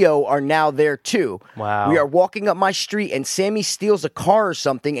and Rio are now there too. Wow. We are walking up my street and Sammy steals a car or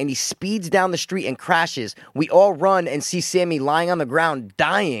something and he speeds down the street and crashes. We all run and see Sammy lying on the ground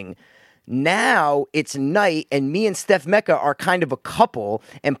dying. Now it's night, and me and Steph Mecca are kind of a couple,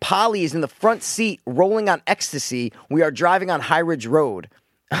 and Polly is in the front seat rolling on ecstasy. We are driving on High Ridge Road.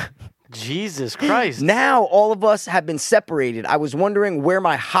 Jesus Christ. Now all of us have been separated. I was wondering where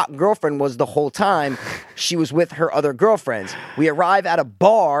my hot girlfriend was the whole time. She was with her other girlfriends. We arrive at a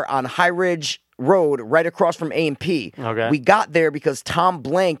bar on High Ridge Road right across from A&P. Okay. We got there because Tom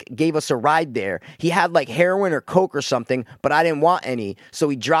Blank gave us a ride there. He had like heroin or coke or something, but I didn't want any. So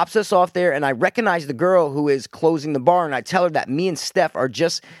he drops us off there, and I recognize the girl who is closing the bar, and I tell her that me and Steph are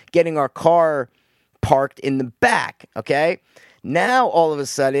just getting our car parked in the back, okay? Now, all of a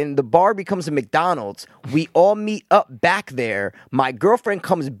sudden, the bar becomes a McDonald's. We all meet up back there. My girlfriend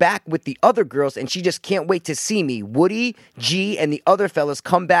comes back with the other girls, and she just can't wait to see me. Woody, G, and the other fellas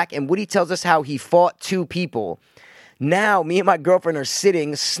come back, and Woody tells us how he fought 2 people. Now, me and my girlfriend are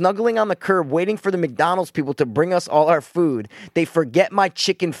sitting, snuggling on the curb, waiting for the McDonald's people to bring us all our food. They forget my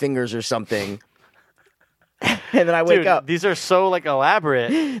chicken fingers or something. And then I wake up. These are so like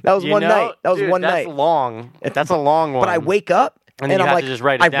elaborate. That was one night. That was one night. That's long. That's a long one. But I wake up and I'm have like, to just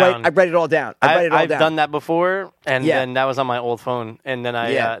write it down. I write it all down. I've done that before, and then that was on my old phone, and then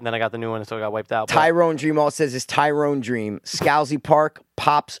I got the new one, so it got wiped out. Tyrone Dream, all it says is Tyrone Dream. Scalzi Park,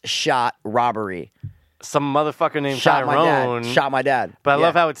 Pops shot, robbery. Some motherfucker named Shot Tyrone. Shot my dad. But I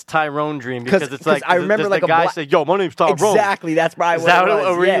love how it's Tyrone Dream because it's like I remember does like the guy say, "Yo, my name's Tyrone." Exactly, that's probably Is what that it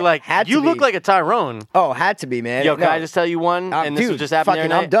was. were you like? Had to You be. look like a Tyrone. Oh, had to be, man. Yo, can I just tell you one? And this dude, was just happened the other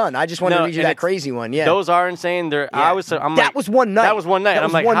night. I'm done. I just wanted to read you and that crazy one. Yeah, those are insane. I'm that like, was one night. That was one night. That And I'm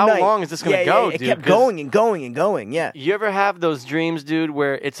was like, one how night. long is this gonna go, It dude? kept going and going and going. Yeah. You ever have those dreams, dude,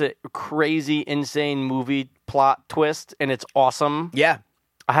 where it's a crazy, insane movie plot twist and it's awesome? Yeah.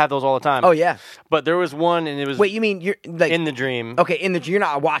 I have those all the time. Oh yeah. But there was one, and it was Wait, you mean you're like in the dream? Okay, you're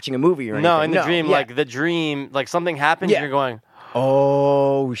not watching a movie or anything. No, in the dream, yeah. like the dream, like something happens, Yeah. and you're going,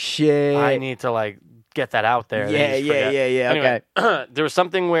 Oh shit. I need to like get that out there. Yeah, They just forget. okay. Anyway, there was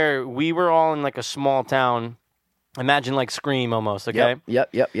something where we were all in like a small town. Imagine like Scream almost, okay?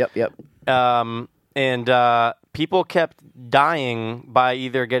 Yep. And people kept dying by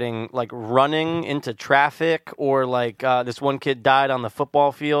either getting like running into traffic or like this one kid died on the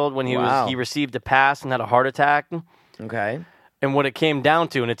football field when he received a pass and had a heart attack. Okay. And what it came down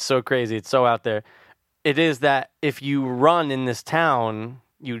to, and it's so crazy, it's so out there, it is that if you run in this town,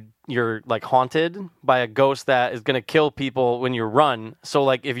 you're like haunted by a ghost that is going to kill people when you run. So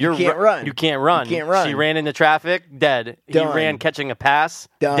like if you're you can't run. You can't run. You can't run. She ran into traffic, dead. Done. He ran catching a pass,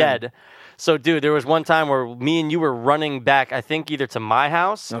 Done. dead. So, dude, there was one time where me and you were running back, I think either to my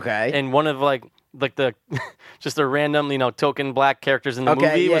house. Okay. And one of like the just the random, token black characters in the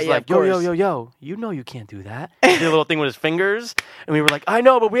movie yeah, was yeah, like, of yo, course. you know you can't do that. He did a little thing with his fingers, and we were like, I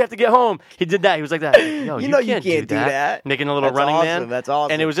know, but we have to get home. He did that. He was like that. Yo, You know you can't do that. Making a little That's running awesome. man. That's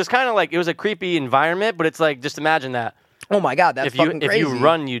awesome. And it was just kind of like, it was a creepy environment, but it's like, just imagine that. Oh my god, that's fucking crazy. If you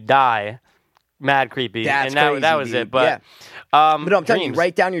run, you die. Mad creepy. That's and crazy, that was dude. it. But, yeah. But no, I'm telling you, dreams.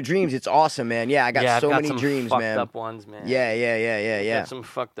 write down your dreams. It's awesome, man. Yeah, I got so I've got many some dreams, fucked man. up ones, man. Yeah. Got some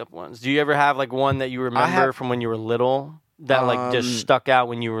fucked up ones. Do you ever have like one that you remember from when you were little that like just stuck out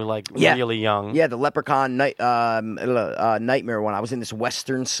when you were like really young? Yeah, the Leprechaun nightmare one. I was in this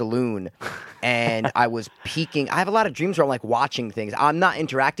Western saloon, and I was peeking. I have a lot of dreams where I'm like watching things. I'm not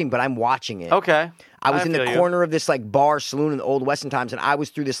interacting, but I'm watching it. Okay. I was in the corner of this like bar saloon in the old Western times, and I was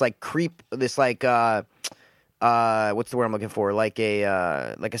through this like what's the word I'm looking for? Like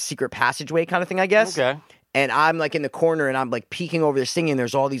a secret passageway kind of thing, I guess. Okay. And I'm like in the corner and I'm like peeking over this thing and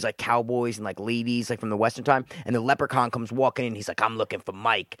there's all these like cowboys and like ladies like from the Western time. And the leprechaun comes walking in. He's like, I'm looking for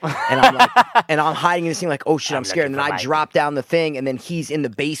Mike. And I'm like, and I'm hiding in this thing like, oh shit, I'm scared. And then I drop down the thing and then he's in the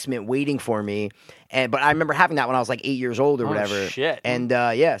basement waiting for me. But I remember having that when I was like 8 years old or whatever. Shit. And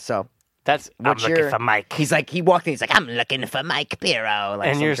so. I'm looking for Mike. He's like, he walked in. He's like, I'm looking for Mike Pirro. Like,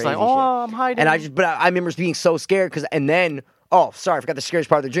 and you're just like, crazy shit. I'm hiding. And I remember being so scared and then, oh, sorry, I forgot the scariest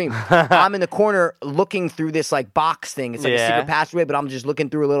part of the dream. I'm in the corner looking through this like box thing. It's like a secret passageway, but I'm just looking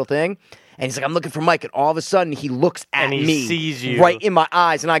through a little thing. And he's like, I'm looking for Mike. And all of a sudden, he looks at and he me. sees you. Right in my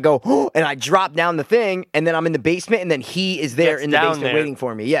eyes. And I go, oh, and I drop down the thing. And then I'm in the basement. And then he is there in the basement waiting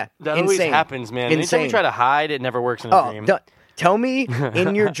for me. Yeah. That insane. always happens, man. Anytime you try to hide, it never works in a dream. Tell me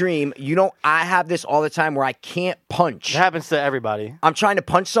in your dream, I have this all the time where I can't punch. It happens to everybody. I'm trying to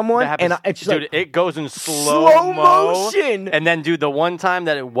punch someone, and it's dude, like, it goes in slow motion. And then, dude, the one time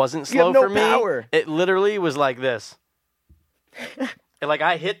that it wasn't slow you have no for me, power. It literally was like this. And like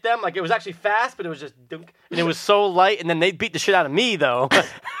I hit them, like it was actually fast, but it was just dunk, and it was so light. And then they beat the shit out of me, though.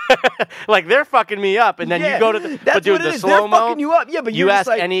 Like they're fucking me up, and then you go to but dude, the slow mo. Fucking you up, yeah. But you ask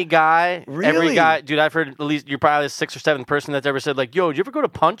like, any guy, really? every guy, dude. I've heard at least you're probably the 6th or 7th person that's ever said like, "Yo, did you ever go to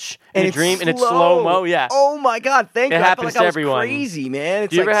punch in a dream and it's slow mo?" Yeah. Oh my god, thank you. It happens I felt like to everyone. Crazy, man.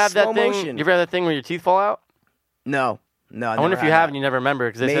 It's do you ever have slow that thing? motion. You ever have that thing where your teeth fall out? No. I wonder if you have and you never remember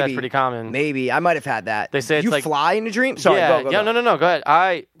because they say that's pretty common. Maybe I might have had that. They say it's you like fly in a dream. Sorry, yeah, go. No. Go ahead.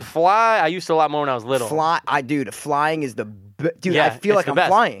 I used to a lot more when I was little. Flying is the dude, Yeah, I feel it's like the I'm best.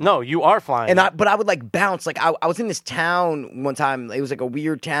 flying. No, you are flying. But I would like bounce. Like I was in this town one time. It was like a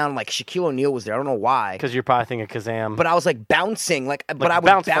weird town. Like Shaquille O'Neal was there. I don't know why. Because you're probably thinking Kazam. But I was like bouncing, but I would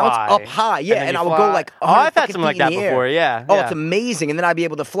bounce bounce fly, up high, yeah, and then and you I would fly. go like. Oh, I've had 150 something like feet in that the air. before, yeah, Oh, yeah. it's amazing, and then I'd be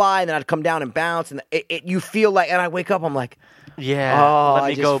able to fly, and then I'd come down and bounce, and you feel like, and I wake up, I'm like, yeah, Oh, let I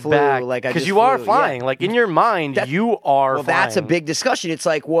me just go flew, back. like, I Because just you are flew, flying. yeah. Like in your mind, you are well, flying. that's a big discussion. It's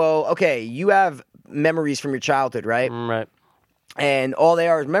like, well, okay, you have memories from your childhood, right? Right. And all they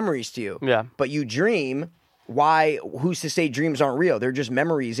are is memories to you. Yeah. But you dream. Why? Who's to say dreams aren't real? They're just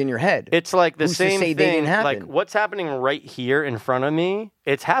memories in your head. It's like the Who's to same say thing. they didn't happen? Like what's happening right here in front of me,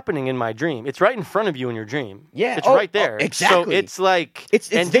 it's happening in my dream. It's right in front of you in your dream. Yeah. It's Oh, right there. oh, exactly. So it's like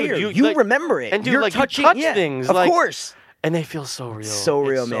It's and dude, there. You, You like, remember it. And dude, You're like touching, you touch yeah, things. Of like, course. And they feel so real. So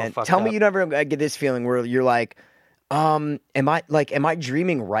real, It's man. fucked Tell me up. you never get this feeling where you're like, am I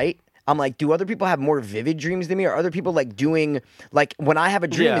dreaming right? I'm like, do other people have more vivid dreams than me? Or other people like doing, like when I have a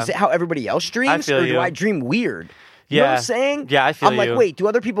dream, Yeah. is it how everybody else dreams? feel Or do you. I dream weird? You know what Yeah. I'm saying? Yeah, I feel I'm like, you. wait, do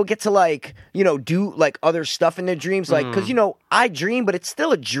other people get to like, do like other stuff in their dreams? Like, because, I dream, but it's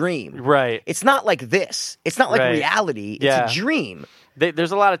still a dream. Right. It's not like this. It's not like Right. reality. It's Yeah. a dream.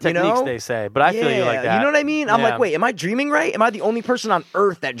 There's a lot of techniques know? they say, but I feel you like that. You know what I mean? I'm Yeah. like, wait, am I dreaming right? Am I the only person on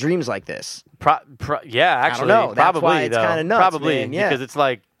earth that dreams like this? Yeah, actually, know. That's probably why it's though. kinda nuts, probably man. Yeah. because it's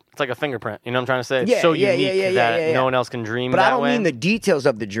like a fingerprint. You know what I'm trying to say? It's Yeah, so yeah, unique yeah, that yeah. no one else can dream But that I don't way. mean the details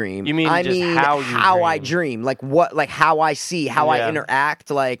of the dream. You mean I just mean how you I dream. dream, like how I see, how I Yeah.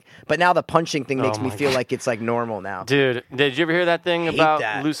 interact. Like, but now the punching thing makes Oh me my feel God. like it's like normal now. Dude, did you ever hear that thing Hate about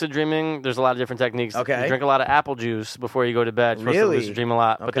that. lucid dreaming? There's a lot of different techniques. Okay. You drink a lot of apple juice before you go to bed. You're supposed Really? to lucid dream a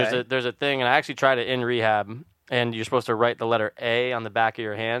lot. But Okay. there's a thing, and I actually tried it in rehab, and you're supposed to write the letter A on the back of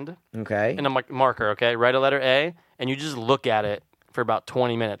your hand Okay. in a marker, okay? Write a letter A, and you just look at it for about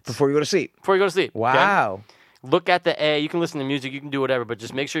 20 minutes. Before you go to sleep. Before you go to sleep. okay? Wow. Look at the A. You can listen to music. You can do whatever, but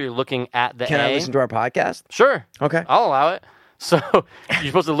just make sure you're looking at the Can A. I listen to our podcast? Sure. Okay. I'll allow it. So you're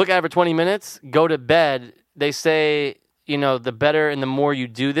supposed to look at it for 20 minutes, go to bed. They say, the better and the more you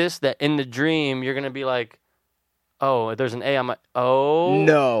do this, that in the dream, you're going to be like, oh, there's an A on my, oh.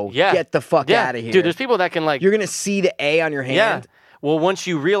 No. Yeah. Get the fuck yeah. out of here. Dude, there's people that can like, You're gonna see the A on your hand. yeah. Well, once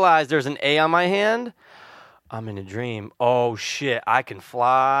you realize there's an A on my hand, I'm in a dream. Oh, shit. I can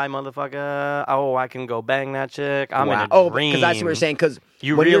fly, motherfucker. Oh, I can go bang that chick. I'm in a dream. because that's what we're saying. Because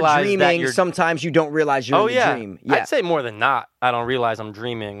You when realize you're that dreaming, you're- sometimes you don't realize you're Oh, in the yeah. dream. Yeah. I'd say more than not. I don't realize I'm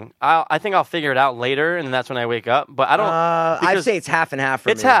dreaming. I think I'll figure it out later, and that's when I wake up. But I don't. I'd because say it's half and half for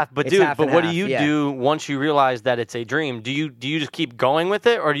it's me. half. But It's dude, half but and what do half, you yeah. do once you realize that it's a dream? Do you just keep going with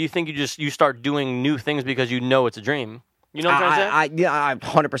it, or do you think you start doing new things because you know it's a dream? You know what I'm trying to say? I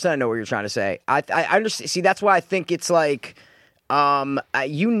 100% know what you're trying to say. I understand. See, that's why I think it's like,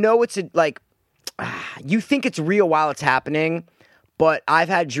 it's like, you think it's real while it's happening, but I've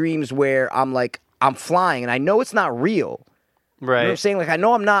had dreams where I'm like, I'm flying and I know it's not real. Right. You know what I'm saying? Like, I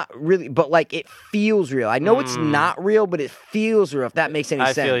know I'm not really, but like, it feels real. I know it's not real, but it feels real, if that makes any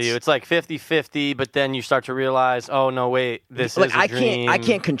I sense. feel you. It's like 50-50, but then you start to realize, oh no, wait, this like is a dream. I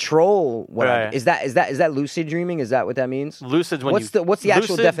can't control what Right. is that lucid dreaming? Is that what that means? Lucid's when What's the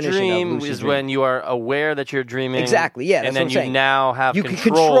actual lucid definition of dream lucid is dream? when you are aware that you're dreaming. Exactly, yeah, that's and then what I'm you saying. now have You control,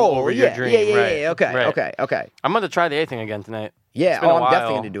 can control over yeah, your dream. Yeah, right. okay, right. okay. I'm going to try the A thing again tonight. Yeah, It's been a I'm while.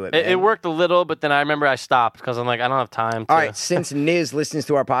 definitely going to do it, man. It worked a little, but then I remember I stopped because I'm like, I don't have time to. All right, since Niz listens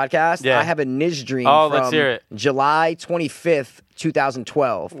to our podcast, Yeah. I have a Niz dream Oh, from let's hear it. July 25th,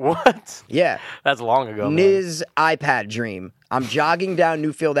 2012. What? Yeah. That's long ago, man. Niz iPad dream. I'm jogging down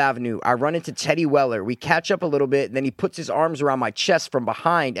Newfield Avenue. I run into Teddy Weller. We catch up a little bit, and then he puts his arms around my chest from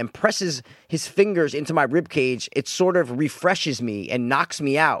behind and presses his fingers into my ribcage. It sort of refreshes me and knocks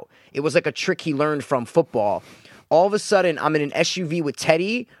me out. It was like a trick he learned from football. All of a sudden, I'm in an SUV with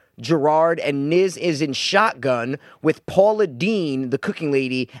Teddy, Gerard, and Niz is in shotgun with Paula Dean, the cooking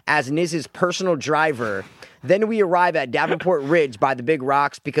lady, as Niz's personal driver. Then we arrive at Davenport Ridge by the big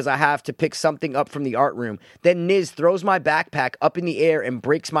rocks because I have to pick something up from the art room. Then Niz throws my backpack up in the air and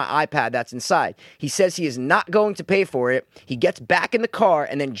breaks my iPad that's inside. He says he is not going to pay for it. He gets back in the car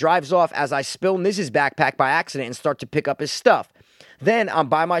and then drives off as I spill Niz's backpack by accident and start to pick up his stuff. Then I'm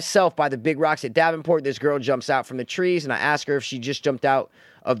by myself by the big rocks at Davenport. This girl jumps out from the trees, and I ask her if she just jumped out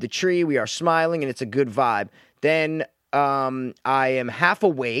of the tree. We are smiling, and it's a good vibe. Then I am half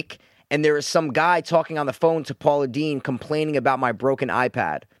awake, and there is some guy talking on the phone to Paula Dean complaining about my broken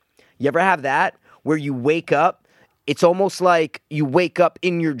iPad. You ever have that where you wake up? It's almost like you wake up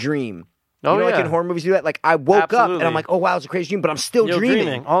in your dream. Oh, you know, like yeah. in horror movies do that. Like I woke up and Absolutely. I'm like, oh wow, it's a crazy dream, but I'm still You're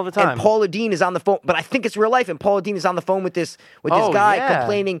dreaming all the time. And Paula Deen is on the phone, but I think it's real life. And Paula Deen is on the phone with this Oh, guy yeah.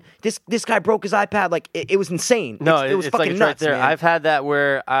 complaining. This guy broke his iPad. Like it was insane. No, it was it's fucking like it's nuts, right there. man. I've had that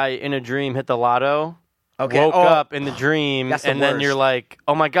where I, in a dream, hit the lotto. Okay. Woke Oh, up in the dream, That's the and then worst. you're like,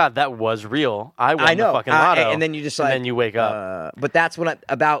 "Oh my god, that was real! I won I know. the fucking lotto." And then you just and like, then you wake up. But that's when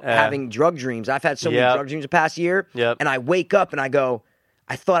about Yeah. having drug dreams. I've had so many Yep. drug dreams the past year. Yep. And I wake up and I go,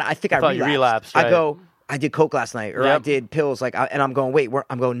 I think I thought you relapsed, I right. go, I did coke last night, or I Yep. did pills. Like, and I'm going, wait,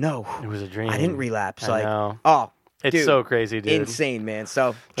 I'm going, no, It was a dream. I didn't relapse. I Like, know. oh, It's dude, so crazy, dude. insane, man.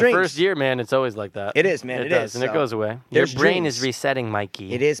 So The dreams. first year, man, it's always like that. It is, man, It it does, is, and it so goes away. Your there's brain dreams. is resetting,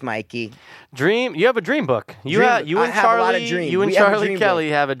 Mikey. It is, Mikey. Dream. You have a dream book. You Dream have book. you I and have a lot of Charlie. dreams. You and We have a Charlie dream Kelly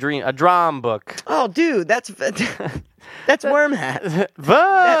have a drum book. Oh, dude, that's Worm Hat.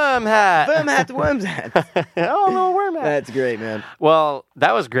 Worm hat. Worm Hat, the Worm's Hat. Oh, little worm hat. That's great, man. Well,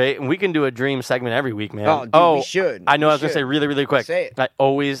 that was great, and we can do a dream segment every week, man. Oh, dude, we should. I know. We I was gonna should. say really, really quick. Say it. I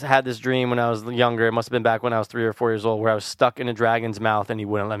always had this dream when I was younger. It must have been back when I was 3 or 4 years old, where I was stuck in a dragon's mouth and he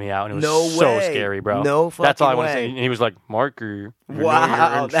wouldn't let me out, and it was No so way. scary, bro. No That's all I fucking want to say. way. And he was like, "Marky, you know you're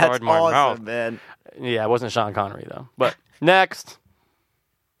Wow, inside that's my awesome, mouth." man. Yeah, it wasn't Sean Connery though. But next.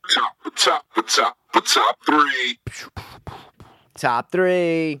 Top three. Top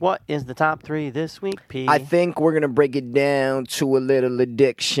 3. What is the top 3 this week, P? I think we're gonna break it down to a little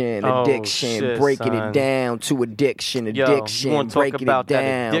addiction, Oh, addiction, shit, breaking son. it down to addiction, Yo, you addiction, wanna talk breaking about it that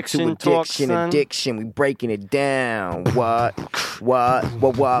down addiction to talk, addiction, son? addiction. We breaking it down. What?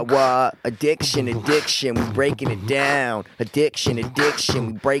 Addiction, addiction. We breaking it down. Addiction, addiction.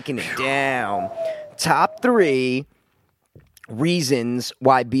 We breaking it down. Top 3 reasons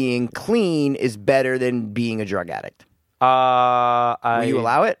why being clean is better than being a drug addict. Will you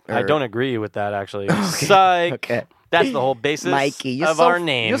allow it? I or- don't agree with that, actually. Psych. Okay. That's the whole basis Mikey, you're of so- our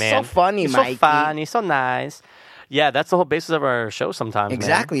name, you're so man. funny, you're Mikey. so funny, so nice. Yeah, that's the whole basis of our show sometimes,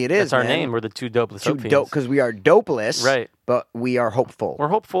 Exactly, man. it is, That's our man. name. We're the two dopeless Too hope dope fiends. because we are dopeless, Right. But we are hopeful. We're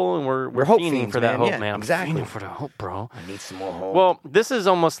hopeful and we're hope fiending fiends, for that man. hope, Yeah, man. I'm exactly. fiending for the hope, bro. I need some more hope. Well, this is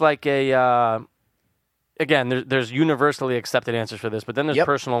almost like a... again, there's universally accepted answers for this, but then there's Yep.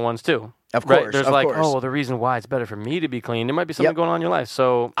 personal ones too. Of Right? course, There's of like, course. oh, well, the reason why it's better for me to be clean. There might be something Yep. going on in your life.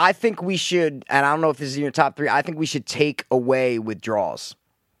 So I think we should, and I don't know if this is in your top 3. I think we should take away withdrawals.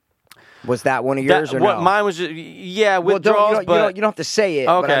 Was that one of yours or what no? mine was just, yeah, Well, withdrawals, but you don't have to say it.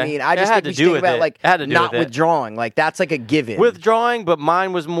 But I Okay. mean, I It just had think we to should do think with about it. like It had to do not with it. withdrawing. Like that's like a given. withdrawing, but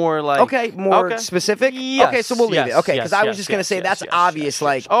mine was more like More okay. specific. Yes, Okay, so we'll leave yes, it. Okay, because yes, I was yes, just gonna yes, say yes, that's yes, obvious. yes,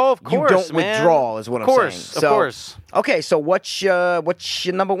 Like, yes. Oh, of you course, don't man. withdraw is what Of I'm course, saying. of course. Okay, so what's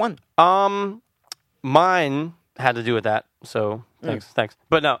your number 1? Mine had to do with that. So thanks.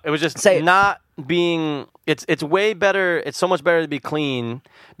 But no, it was just Say it. not being. It's way better. It's so much better to be clean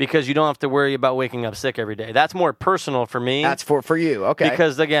because you don't have to worry about waking up sick every day. That's more personal for me. That's for you. Okay.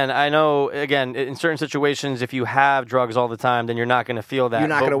 Because again, I know in certain situations, if you have drugs all the time, then you're not going to feel that. You're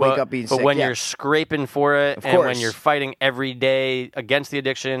not gonna wake up being But sick, when yeah. you're scraping for it, Of and when course. you're fighting every day against the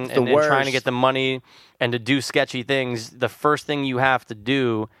addiction the and trying to worst. get the money and to do sketchy things, the first thing you have to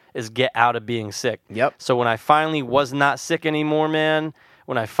do is get out of being sick. Yep. So when I finally was not sick anymore, man.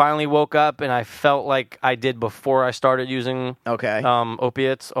 When I finally woke up and I felt like I did before I started using Okay.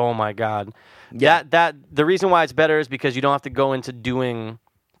 opiates, oh my God. Yeah. That the reason why it's better is because you don't have to go into doing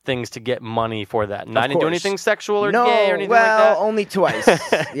things to get money for that. And I didn't do course. anything sexual or no, gay or anything well, like that. only twice.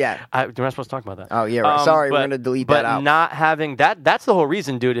 Yeah. We're not supposed to talk about that. Oh, yeah, right. Sorry, we're gonna delete that out. But not having that's the whole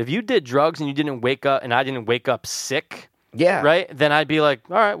reason, dude. If you did drugs and you didn't wake up and I didn't wake up sick, Yeah. right? Then I'd be like,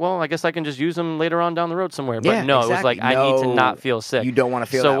 all right, well, I guess I can just use them later on down the road somewhere. But Yeah, no, it was exactly. like, I need to No, not feel sick. you don't wanna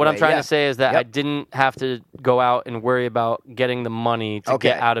feel So that what I'm way, trying yeah. to say is that Yep. I didn't have to go out and worry about getting the money to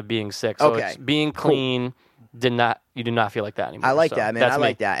get Okay. out of being sick. So Okay. it's being clean. You do not feel like that anymore. I like So that, man. that's I me.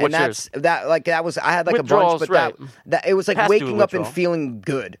 like that. What's And yours? that was I had like Withdrawals, a bunch, but right. that it was like Has to do waking with up and withdrawal. feeling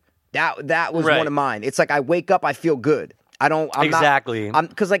good. That was Right. one of mine. It's like I wake up, I feel good. I'm Exactly. not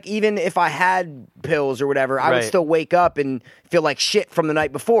because like even if I had pills or whatever, I would Right. still wake up and feel like shit from the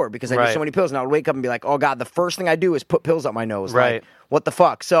night before because I did Right. so many pills, and I would wake up and be like, oh God, the first thing I do is put pills up my nose. Right. Like, what the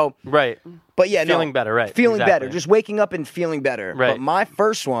fuck? So Right. but yeah, no, Feeling better, right. Feeling Exactly. better. Just waking up and feeling better. Right. But my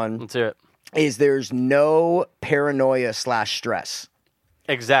first one Let's hear it. is there's no paranoia/stress.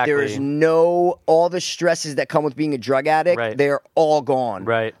 Exactly. There is no all the stresses that come with being a drug addict. Right. They're all gone.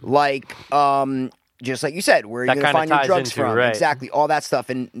 Right. Like, just like you said, where That you're gonna kinda find your ties drugs into, from. right. Exactly. All that stuff.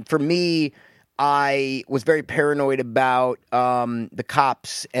 And for me, I was very paranoid about the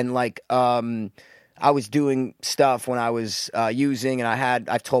cops and like I was doing stuff when I was using, and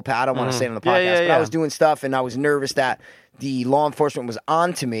I've told Pat, I don't want to say it on the Yeah, podcast, yeah, but yeah. I was doing stuff, and I was nervous that the law enforcement was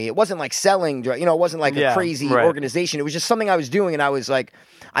onto me. It wasn't like selling drugs, it wasn't like a crazy organization. It was just something I was doing, and I was like,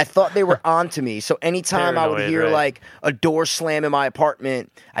 I thought they were onto me. So anytime I would hear like a door slam in my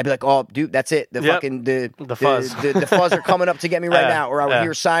apartment, I'd be like, oh, dude, that's it. The fucking the fuzz, the fuzz are coming up to get me right now. Or I would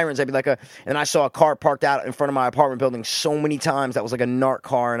hear sirens. I'd be like, and I saw a car parked out in front of my apartment building so many times that was like a narc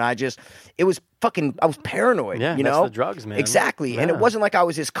car, and I was paranoid. Yeah, that's the drugs, man. Exactly, and it wasn't like I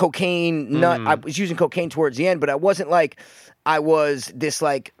was this cocaine nut. I was using cocaine towards the end, but I wasn't like I was this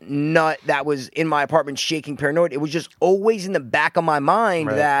like nut that was in my apartment shaking paranoid. It was just always in the back of my mind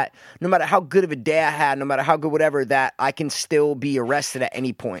that no matter how good of a day I had, no matter how good whatever, that I can still be arrested at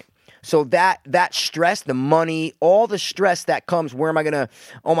any point. So that stress, the money, all the stress that comes, where am I going to,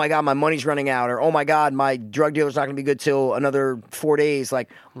 oh my God, my money's running out, or oh my God, my drug dealer's not going to be good till another 4 days. Like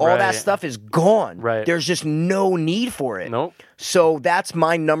all that stuff is gone. Right. There's just no need for it. Nope. So that's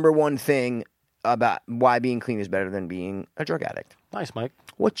my number one thing about why being clean is better than being a drug addict. Nice, Mike.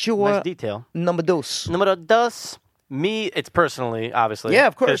 What's your nice detail? Number dos? Number dos. Me, it's personally, obviously. Yeah,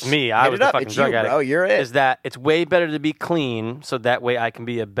 of course. Me, I was the fucking drug addict. Oh, you're it. Is that it's way better to be clean, so that way I can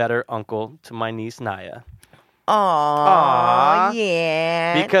be a better uncle to my niece Naya. Aww,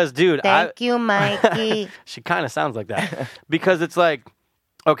 yeah. Because, dude, Thank you, Mikey. She kind of sounds like that. Because it's like,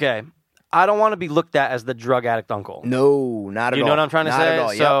 okay, I don't want to be looked at as the drug addict uncle. No, not at all. You know what I'm trying to not say? At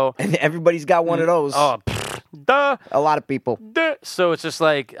all. So, and everybody's got one of those. Oh, duh. A lot of people. Duh. So it's just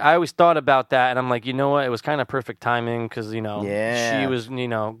like, I always thought about that, and I'm like, you know what? It was kind of perfect timing because, she was,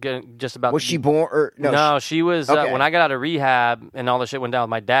 just about Was she born? Or, no, she was, okay. when I got out of rehab and all the shit went down with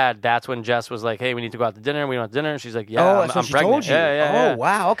my dad, that's when Jess was like, hey, we need to go out to dinner. We want dinner. And she's like, yeah, that's I'm what she pregnant. told you. Yeah. Oh,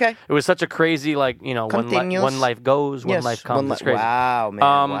 wow, okay. It was such a crazy, one life goes, one life comes. It's crazy. Wow, man,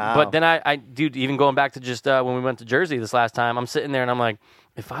 wow. But then I, dude, even going back to just when we went to Jersey this last time, I'm sitting there and I'm like,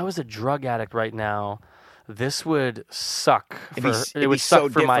 if I was a drug addict right now, this would suck. It would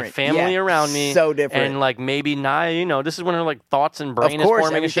suck for my family around me. So different. And maybe Naya, this is when her thoughts and brain of course, is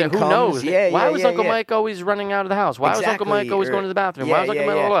forming and shit. Who comes, knows? Why was Uncle yeah. Mike always running out of the house? Why was Uncle Mike always going to the bathroom? Why was Uncle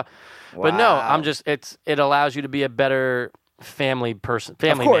Mike blah, blah, blah. But no, I'm just it allows you to be a better family person.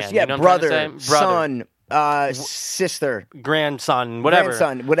 Family of course, man. Yeah, You know brother, son, sister, grandson,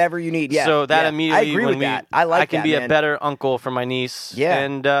 whatever you need. Yeah. So that I immediately, agree with that. I can be a better uncle for my niece. Yeah.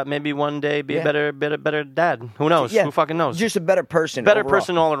 And maybe one day be a better dad. Who knows? Yeah. Who fucking knows? Just a better person. Better overall.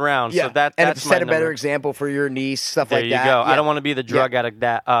 person all around. Yeah. So that's set a better number. example for your niece. Stuff there like you that. go. Yeah. I don't want to be the drug addict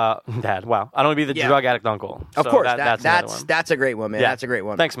dad. Wow. I don't want to be the drug addict uncle. Of So course. That's another one. That's a great one, man. Yeah. That's a great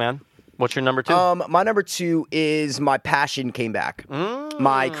one. Thanks, man. What's your number two? My number two is my passion came back.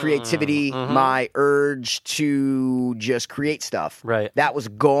 My creativity, my urge to just create stuff. Right. That was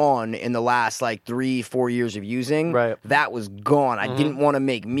gone in the last 3-4 years of using. Right. That was gone. I didn't want to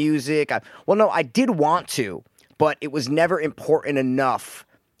make music. I did want to, but it was never important enough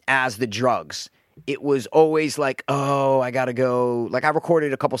as the drugs. It was always like, oh, I got to go. I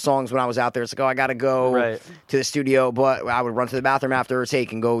recorded a couple songs when I was out there. It's like, oh, I got to go to the studio, but I would run to the bathroom after a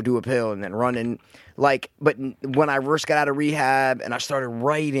take and go do a pill and then run in. But when I first got out of rehab and I started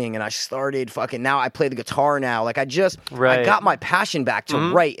writing and I started now I play the guitar now. I got my passion back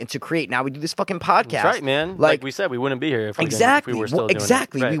to write and to create. Now we do this fucking podcast. That's right, man. Like we said, we wouldn't be here if we were still doing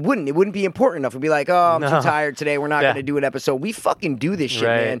exactly. it. Right. We wouldn't. It wouldn't be important enough. We'd be like, oh, I'm too tired today. We're not going to do an episode. We fucking do this shit,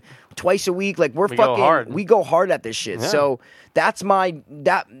 man. Twice a week. We go hard. We go hard at this shit. Yeah. So that's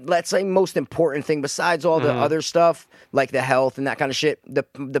let's say most important thing besides all the other stuff, like the health and that kind of shit.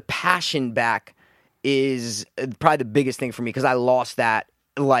 The passion back is probably the biggest thing for me because I lost that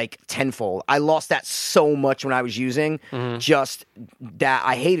tenfold. I lost that so much when I was using, just that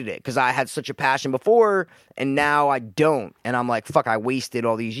I hated it because I had such a passion before and now I don't. And I'm like, fuck, I wasted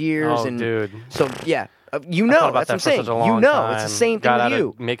all these years. Oh, dude. So, yeah. That's what I'm saying. It's the same thing with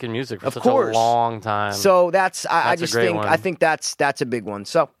you. Making music for of such course. a long time. So I just think one. I think that's a big one.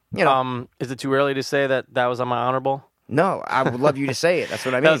 So, is it too early to say that was on my honorable? No, I would love you to say it. That's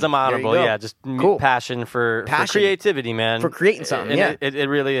what I mean. That was on my honorable, yeah. Just cool. passion for creativity, man. For creating something, It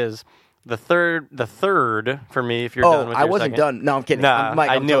really is. The third for me, if you're done with your I wasn't second. done. No, I'm kidding. Nah, Mike,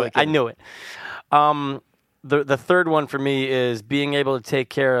 I I'm knew totally it. I kidding. knew it. The third one for me is being able to take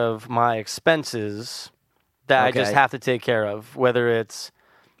care of my expenses that I just have to take care of, whether it's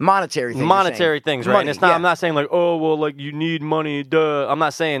Monetary things. monetary things, right? Money, And it's not. yeah. I'm not saying like, oh, well, like you need money, duh. I'm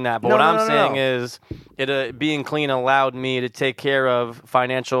not saying that. But No, what no, I'm no, saying no. is, it being clean allowed me to take care of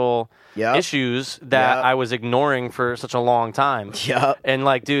financial Yep. issues that Yep. I was ignoring for such a long time. Yep. And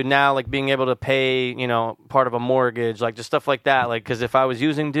like, dude, now like being able to pay, part of a mortgage, like just stuff like that. Like, because if I was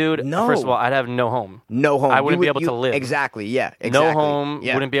using, dude, No. first of all, I'd have no home. No home. I wouldn't You be would- able to live. Exactly. Yeah. Exactly. No home.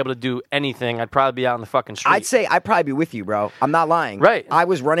 Yeah. Wouldn't be able to do anything. I'd probably be out in the fucking street. I'd say I'd probably be with you, bro. I'm not lying. Right. I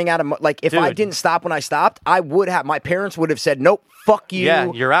was running out of like if I Dude. didn't stop when I stopped, I would have. My parents would have said, "Nope, fuck you.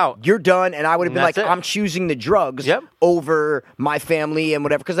 Yeah, you're out. You're done." And I would have And been like, that's it. "I'm choosing the drugs Yep. over my family and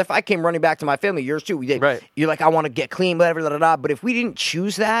whatever." Because if I came running back to my family, yours too, we did. Right. You're like, "I want to get clean, whatever." Da, da, da. But if we didn't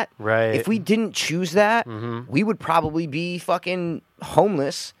choose that, Right. If we didn't choose that, we would probably be fucking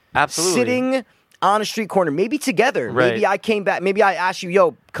homeless. Absolutely. Sitting on a street corner, maybe together. Right. Maybe I came back. Maybe I asked you,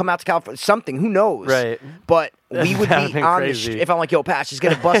 "Yo, come out to California." Something. Who knows? Right. But we would That'd be been on the crazy. street. If I'm like, "Yo, Patch, just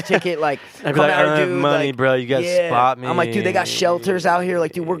get a bus ticket." Like, I'd be come like, out "I here, don't have dude. money, like, bro. You gotta spot me." I'm like, dude, they got shelters out here.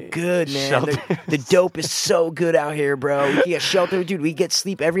 Like, dude, we're good, man. The dope is so good out here, bro. We can get shelter, dude. We get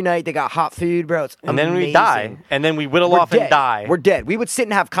sleep every night. They got hot food, bro. It's And then we amazing. die. And then we whittle We're off dead. and die. We're dead. We would sit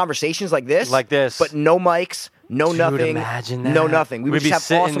and have conversations like this, but no mics, no Dude, nothing, imagine that. no nothing. We would We'd be just have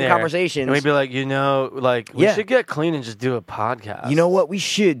sitting awesome there, conversations. And we'd be like, we Yeah. should get clean and just do a podcast. You know what? We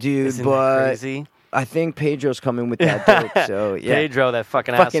should, dude. Isn't but that crazy? I think Pedro's coming with that dope. So yeah, Pedro, that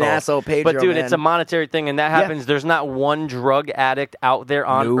fucking asshole, Pedro. But dude, man. it's a monetary thing, and that happens. There's not one drug addict out there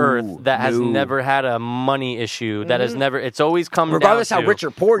on earth that has never had a money issue. That has never. It's always come regardless down how to, rich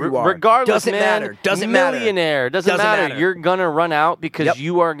or poor you are. Regardless, Doesn't man, matter. Doesn't matter. millionaire. Doesn't matter. You're gonna run out because Yep.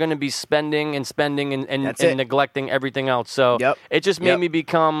 you are gonna be spending and spending and That's it. neglecting everything else. So Yep. it just made Yep. me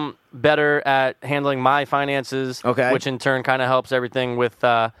become better at handling my finances. Okay. Which in turn kind of helps everything with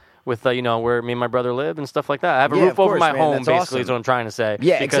where me and my brother live and stuff like that. I have a Yeah, roof of over course, my man. home, That's basically, awesome. is what I'm trying to say.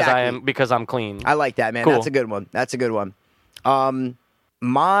 Yeah, because exactly. I'm clean. I like that, man. Cool. That's a good one. That's a good one.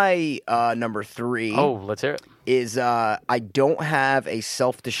 My number 3 Oh, let's hear it. is I don't have a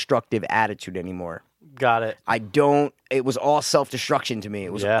self-destructive attitude anymore. Got it. I don't. It was all self-destruction to me.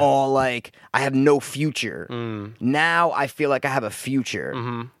 It was Yeah. all like I have no future. Now I feel like I have a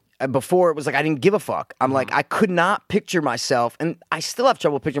future. Before it was like I didn't give a fuck. I'm like I could not picture myself, and I still have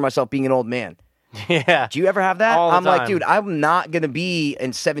trouble picturing myself being an old man. Yeah. Do you ever have that? All the I'm like, time. dude, I'm not gonna be a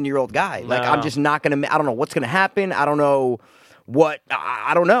 7-year-old guy. Like I'm No. just not gonna. I don't know what's gonna happen. I don't know what.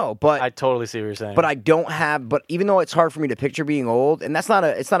 I don't know. But I totally see what you're saying. but I don't have. But even though it's hard for me to picture being old, and that's not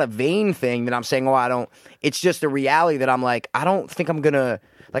a. It's not a vain thing that I'm saying. Oh, I don't. It's just a reality that I'm like. I don't think I'm gonna.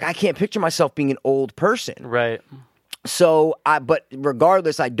 Like I can't picture myself being an old person. right. So but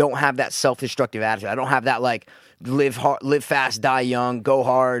regardless, I don't have that self-destructive attitude. I don't have that like live hard, live fast, die young, go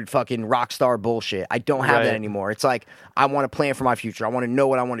hard, fucking rock star bullshit. I don't have that Right. anymore. It's like I want to plan for my future. I want to know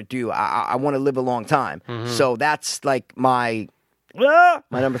what I want to do. I want to live a long time. So that's like my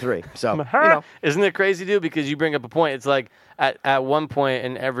number 3. So you know, Isn't it crazy, dude? Because you bring up a point. It's like at one point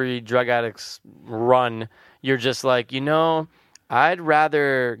in every drug addict's run, you're just like, I'd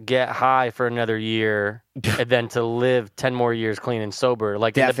rather get high for another year than to live 10 more years clean and sober.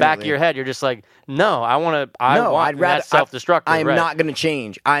 Like in the back of Definitely. your head, you're just like, no, I want I'd rather that self-destructive. I am right. not going to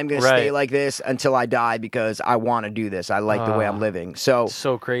change. I'm going to stay Right. like this until I die because I want to do this. I like the way I'm living. So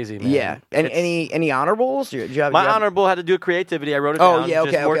So crazy, man. yeah. And It's- any honorables? Do you have, My do you have- honorable had to do with creativity. I wrote it Oh, down. yeah,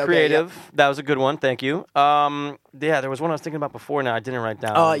 Just okay, more okay, creative. That was a good one. Thank you. Yeah, there was one I was thinking about before. Now I didn't write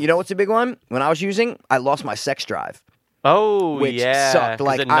down. You know what's a big one? When I was using, I lost my sex drive. Oh, Which yeah. sucked. 'cause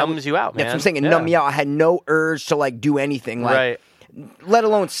Like it numbs you out, man. That's what I'm saying. It numbed me out. I had no urge to like do anything. Like, Right. let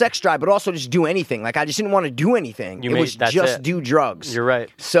alone sex drive, but also just do anything. Like I just didn't want to do anything. That's just it. do drugs. You're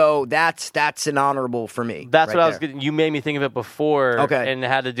right. So that's an honorable for me. That's right what I was there. getting. You made me think of it before. Okay. And it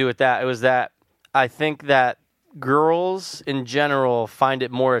had to do with that. It was that I think that girls in general find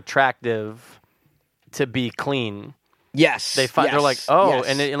it more attractive to be clean. Yes. They find yes, they're like, oh,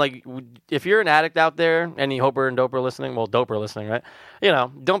 yes. and like if you're an addict out there, any hoper and doper listening, well, doper listening, right?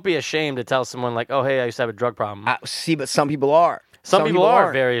 Don't be ashamed to tell someone like, oh, hey, I used to have a drug problem. See, but some people are. Some people are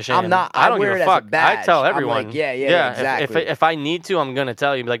aren't. very ashamed. I'm not. I don't wear give it a fuck. as a badge. I tell I'm everyone. like, yeah, exactly. If I need to, I'm gonna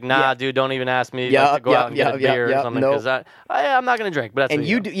tell you. Be like, nah, Yeah. dude, don't even ask me Yup, to go out and yup, get a yup, beer yup, or something nope. because I'm not gonna drink. But that's And what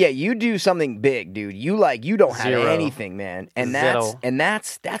you do, you do something big, dude. You don't have Zero. anything, man, and Zero.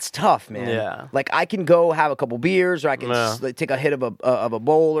 that's tough, man. Yeah. Like I can go have a couple beers, or I can Yeah. like, take a hit of a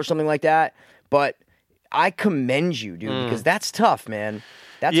bowl or something like that. But I commend you, dude, because that's tough, man.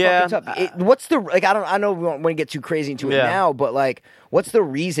 That's Yeah. fucking tough. What's the like? I know we don't want to get too crazy into it Yeah. now, but like, what's the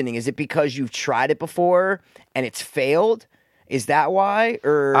reasoning? Is it because you've tried it before and it's failed? Is that why,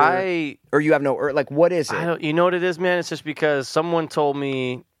 or you have no, or like, what is it? You know what it is, man? It's just because someone told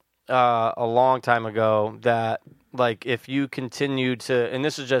me a long time ago that like if you continue to, and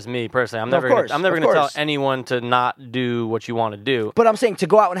this is just me personally, I'm never going to tell anyone to not do what you want to do. But I'm saying to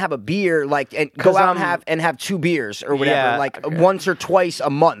go out and have a beer, like, and go out and have 2 beers or whatever, like once or twice a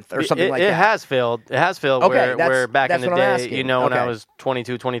month or something like that. It has failed. It has failed. Okay, where back in the day, you know, when I was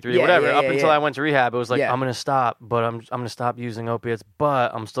 22, 23, whatever, up until I went to rehab, it was like I'm going to stop, but I'm going to stop using opiates,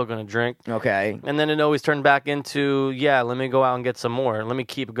 but I'm still going to drink. Okay. And then it always turned back into let me go out and get some more. Let me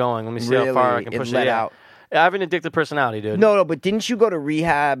keep going. Let me see how far I can push it out. I have an addictive personality, dude. No, but didn't you go to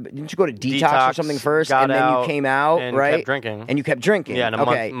rehab? Didn't you go to detox or something first, and then you came out, and right? Kept drinking. And you kept drinking. Yeah, and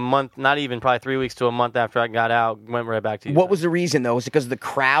a month, not even probably 3 weeks to a month after I got out, went right back to you. What was the reason though? Was it because of the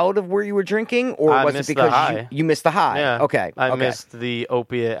crowd of where you were drinking, or was it because you missed the high? Yeah. Okay. I missed the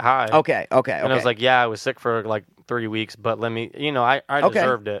opiate high. Okay. And I was like, I was sick for like 3 weeks, but let me, I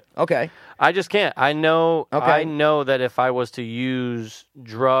deserved it. Okay. I just can't. I know that if I was to use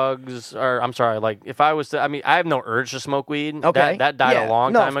drugs, or I'm sorry, like if I was to, I have no urge to smoke weed. Okay. That died a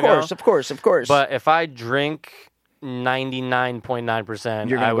long time ago. Of course. But if I drink 99.9%,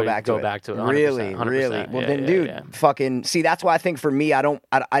 you're gonna I would go back to it. 100%, Really? 100%. Really? Well, then, dude, fucking see. That's why I think for me,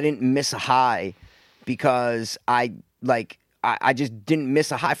 I didn't miss a high because I just didn't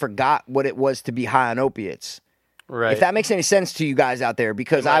miss a high. I forgot what it was to be high on opiates. Right. If that makes any sense to you guys out there,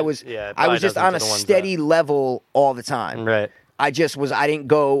 because I was just on a steady level all the time. Right. I didn't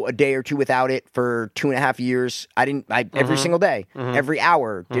go a day or two without it for 2.5 years. Every single day, every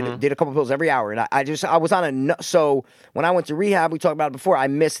hour, did a couple pills every hour. And I was on so when I went to rehab, we talked about it before, I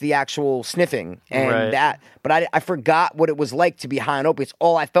missed the actual sniffing and but I forgot what it was like to be high on opiates.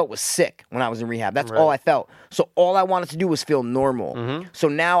 All I felt was sick when I was in rehab. That's all I felt. So all I wanted to do was feel normal. So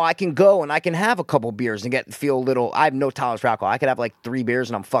now I can go and I can have a couple beers and feel a little, I have no tolerance for alcohol. I could have like 3 beers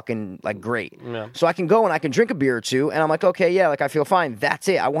and I'm fucking like great. Yeah. So I can go and I can drink a beer or two and I'm like, okay, like I feel fine. That's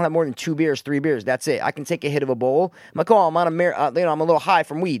it. I won't have more than 2 beers, 3 beers. That's it. I can take a hit of a bowl. I'm like, I'm on I'm a little high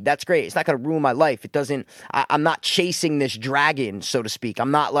from weed. That's great. It's not going to ruin my life. It doesn't. I'm not chasing this dragon, so to speak.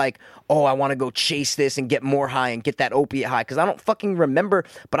 I'm not like, I want to go chase this and get more high and get that opiate high because I don't fucking remember.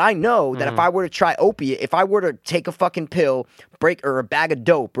 But I know that if I were to try opiate, if I were to take a fucking pill, or a bag of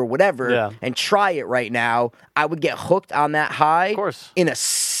dope or whatever, and try it right now, I would get hooked on that high. Of course. In a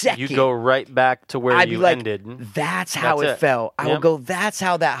second. You go right back to where you ended. That's how it felt. I would go, that's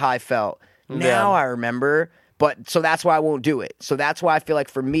how that high felt. Now I remember. But so that's why I won't do it. So that's why I feel like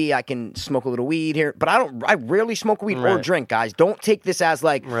for me, I can smoke a little weed here, but I rarely smoke weed or drink, guys. Don't take this as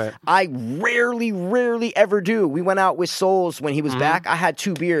like, I rarely ever do. We went out with Souls when he was back. I had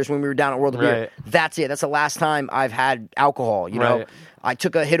 2 beers when we were down at World of Beer. That's it. That's the last time I've had alcohol, you know? I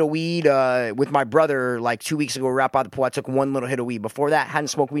took a hit of weed with my brother like 2 weeks ago. We were out by the pool. I took 1 little hit of weed. Before that, hadn't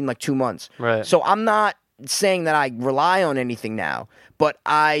smoked weed in like 2 months. So I'm not saying that I rely on anything now, but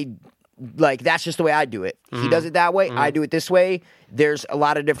that's just the way I do it. He does it that way. I do it this way. There's a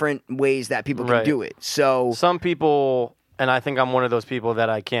lot of different ways that people can do it. So some people, and I think I'm one of those people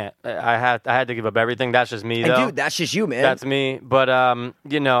that I can't. I had to give up everything. That's just me, though. Dude, that's just you, man. That's me. But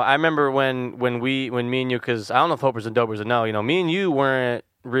I remember when me and you, because I don't know if Hopers and Dopers would know. Me and you weren't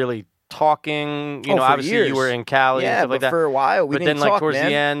really talking, obviously years. You were in Cali and stuff like that. For a while we didn't talk, but then towards the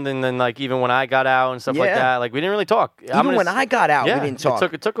end, and then even when I got out and stuff like that, we didn't really talk. Even when I got out, we didn't talk.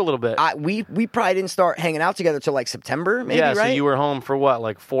 It took a little bit. We probably didn't start hanging out together till like September, maybe, right? So you were home for what,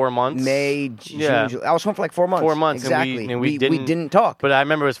 like 4 months? May, June, July. I was home for like 4 months. 4 months, exactly. And we didn't talk. But I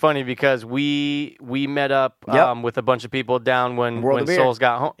remember it was funny because we met up with a bunch of people down when Souls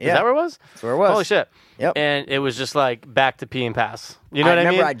got home. Is that where it was? That's where it was. Holy shit. Yep. And it was just like back to pee and pass. You know what I mean? I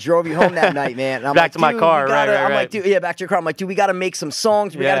remember I drove you home that night, man. And I'm back to my car, right. I'm like, dude, back to your car. I'm like, dude, we got to make some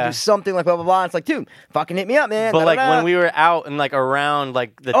songs. We got to do something, like blah, blah, blah. And it's like, dude, fucking hit me up, man. But when we were out and like around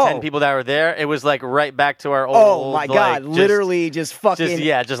like the 10 people that were there, it was like right back to our old. Oh my God. Literally just fucking.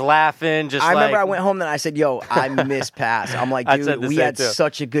 Just laughing. I remember I went home and I said, yo, I miss Pass. I'm like, dude, we had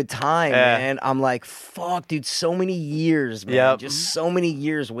such a good time, man. I'm like, fuck, dude, so many years, man. Yep. Just so many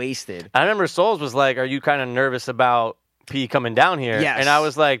years wasted. I remember Souls was like, are you kind of nervous about P coming down here? Yes. And I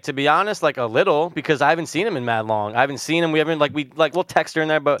was like, to be honest, like a little, because I haven't seen him in mad long. I haven't seen him. We haven't we'll text her in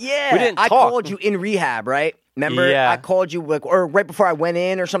there, but we didn't talk. I called you in rehab, right? Remember? Yeah. I called you or right before I went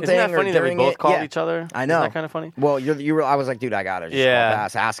in or something. Isn't that funny that we both called each other? I know. Isn't that kind of funny? Well, you were. I was like, dude, I gotta just call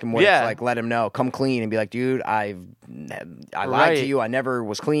Pass, ask him what it's like, let him know, come clean, and be like, dude, I lied to you. I never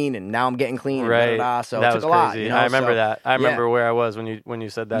was clean, and now I'm getting clean. Right. And blah, blah, blah. So that it took was crazy. a lot. I remember that. I remember where I was when you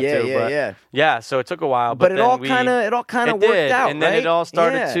said that too. Yeah. So it took a while, but it all kind of worked out. And then it all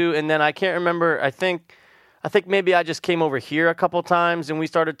started to. And then I can't remember. I think I think maybe I just came over here a couple times and we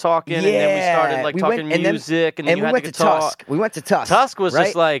started talking, and then we started like talking music, and then you we had went to to guitar. Tusk. We went to Tusk. Tusk was right?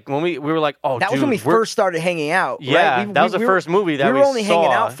 just like when we were like, oh, that was dude, when we first started hanging out. Yeah, right? that was the first movie that we were only saw.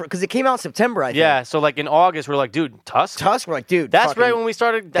 hanging out because it came out in September. I think. Yeah, so like in August, we're like, dude, Tusk. Tusk. We're like, dude. That's fucking, right when we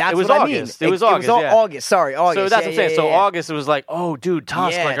started. That's it was what August. I mean. It was August. It was yeah. August. Sorry, August. So that's what I'm saying. So yeah. August, it was like, oh, dude,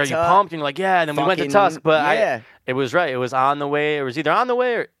 Tusk. Yeah, like, are you Tusk. pumped? And you're like, yeah. And then we went to Fucking- Tusk, but yeah. it was right. It was on the way. It was either on the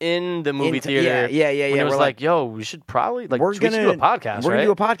way or in the movie theater. Yeah. When it was We're like, yo, we should probably like we're we should do a podcast, We're right? gonna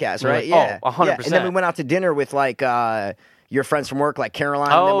do a podcast, We're right? like, oh, 100%. Yeah. And then we went out to dinner with like your friends from work, like Caroline.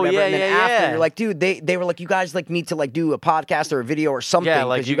 Oh, and then whatever. yeah, and then yeah, after, yeah. you're like, dude, they were like, you guys like need to like do a podcast or a video or something. Yeah,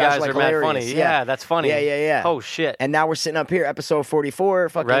 like 'cause you guys are like are mad hilarious. funny. Yeah, that's funny. Yeah. Oh shit. And now we're sitting up here, episode 44,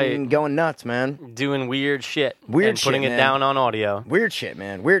 fucking Right. going nuts, man. Doing weird shit. Weird and shit, putting it man. down on audio. Weird shit,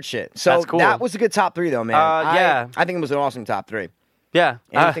 man. Weird shit. So That's cool. that was a good top 3, though, man. Yeah. I think it was an awesome top 3. Yeah.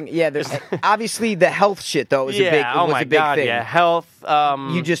 Anything, there's obviously the health shit though was a big oh was my a big God, thing. yeah. Health.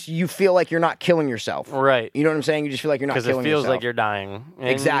 You feel like you're not killing yourself. Right. You know what I'm saying? You just feel like you're not Because killing it feels yourself. like you're dying. And,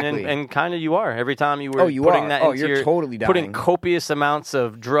 Exactly. And kind of you are. Every time you were Oh, you putting are. that Oh, into you're your, totally putting dying. copious amounts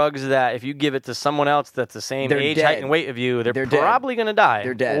of drugs that if you give it to someone else that's the same They're age, dead. height, and weight of you, they're dead. probably going to die.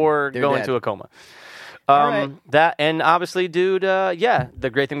 They're dead. Or They're go dead. into a coma. right. That and obviously, dude, the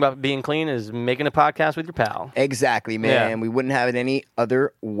great thing about being clean is making a podcast with your pal. Exactly, man. Yeah. We wouldn't have it any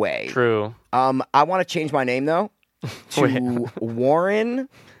other way. True. I want to change my name though to Warren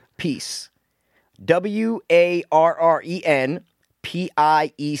Peace. WARREN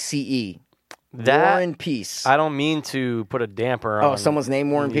PIECE. That Warren Peace. I don't mean to put a damper on. Oh, someone's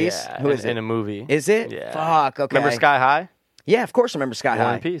name Warren Peace? Yeah, Who is in it? a movie. Is it? Yeah. Fuck, okay. Remember Sky High? Yeah, of course I remember Sky War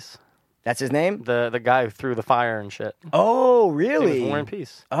High. and Peace. That's his name? The guy who threw the fire and shit. Oh, It really? was War and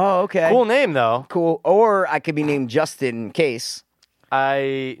Peace. Oh, okay. Cool name though. Cool. Or I could be named Justin Case.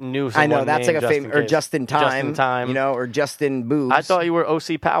 I knew I someone know, that's like named a famous, or Case. Justin Time. Justin Time. You know, or Justin Boobs. I thought you were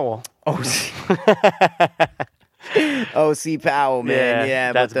O.C. Powell. OC Powell, man.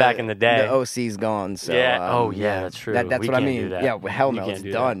 Yeah, that's but back in the day. The OC's gone. So, that's true. That's We what I can't mean. do that. Yeah, well, hell You no, can't it's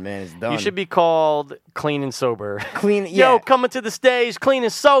do done, that. man. It's done. You should be called Clean and Sober. Clean. Yeah. Yo, coming to the stage, Clean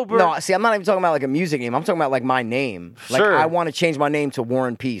and Sober. No, see, I'm not even talking about like a music name. I'm talking about like my name. Like Sure. I want to change my name to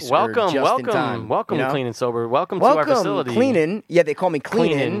Warren Peace. or welcome, Just welcome, in Time, welcome you to know? Clean and Sober. Welcome to our facility. Cleanin'. Yeah, they call me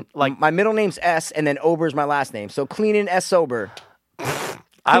Cleanin'. Cleanin', like- my middle name's S, and then Ober is my last name. So Cleanin' S Sober.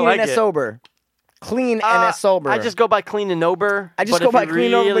 I like S it. Sober. Clean and S Sober. I just go by Clean and Ober. I just but go if by you Clean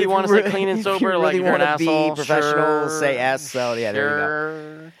Sober. really want to say really- Clean and if Sober, you like really you're an wanna be asshole, professional, sure, say S. So yeah, there you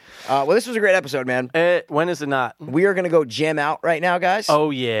sure. go. Well, this was a great episode, man. When is it not? We are gonna go jam out right now, guys. Oh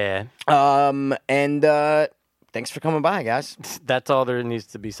yeah, And thanks for coming by, guys. that's all there needs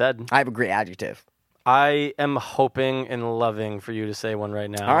to be said. I have a great adjective. I am hoping and loving for you to say one right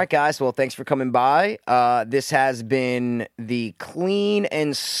now. All right, guys. Well, thanks for coming by. This has been the Clean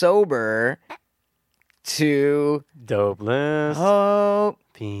and Sober to Dopeless Hope.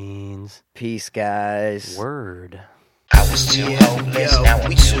 Beans. Peace, guys. Word. I was too hopeless, now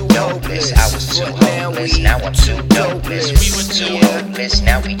I'm too dopeless. I was too hopeless, now I'm too dopeless. We were too hopeless,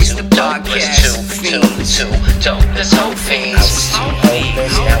 now we too dopeless. Too dopeless, hope fiends.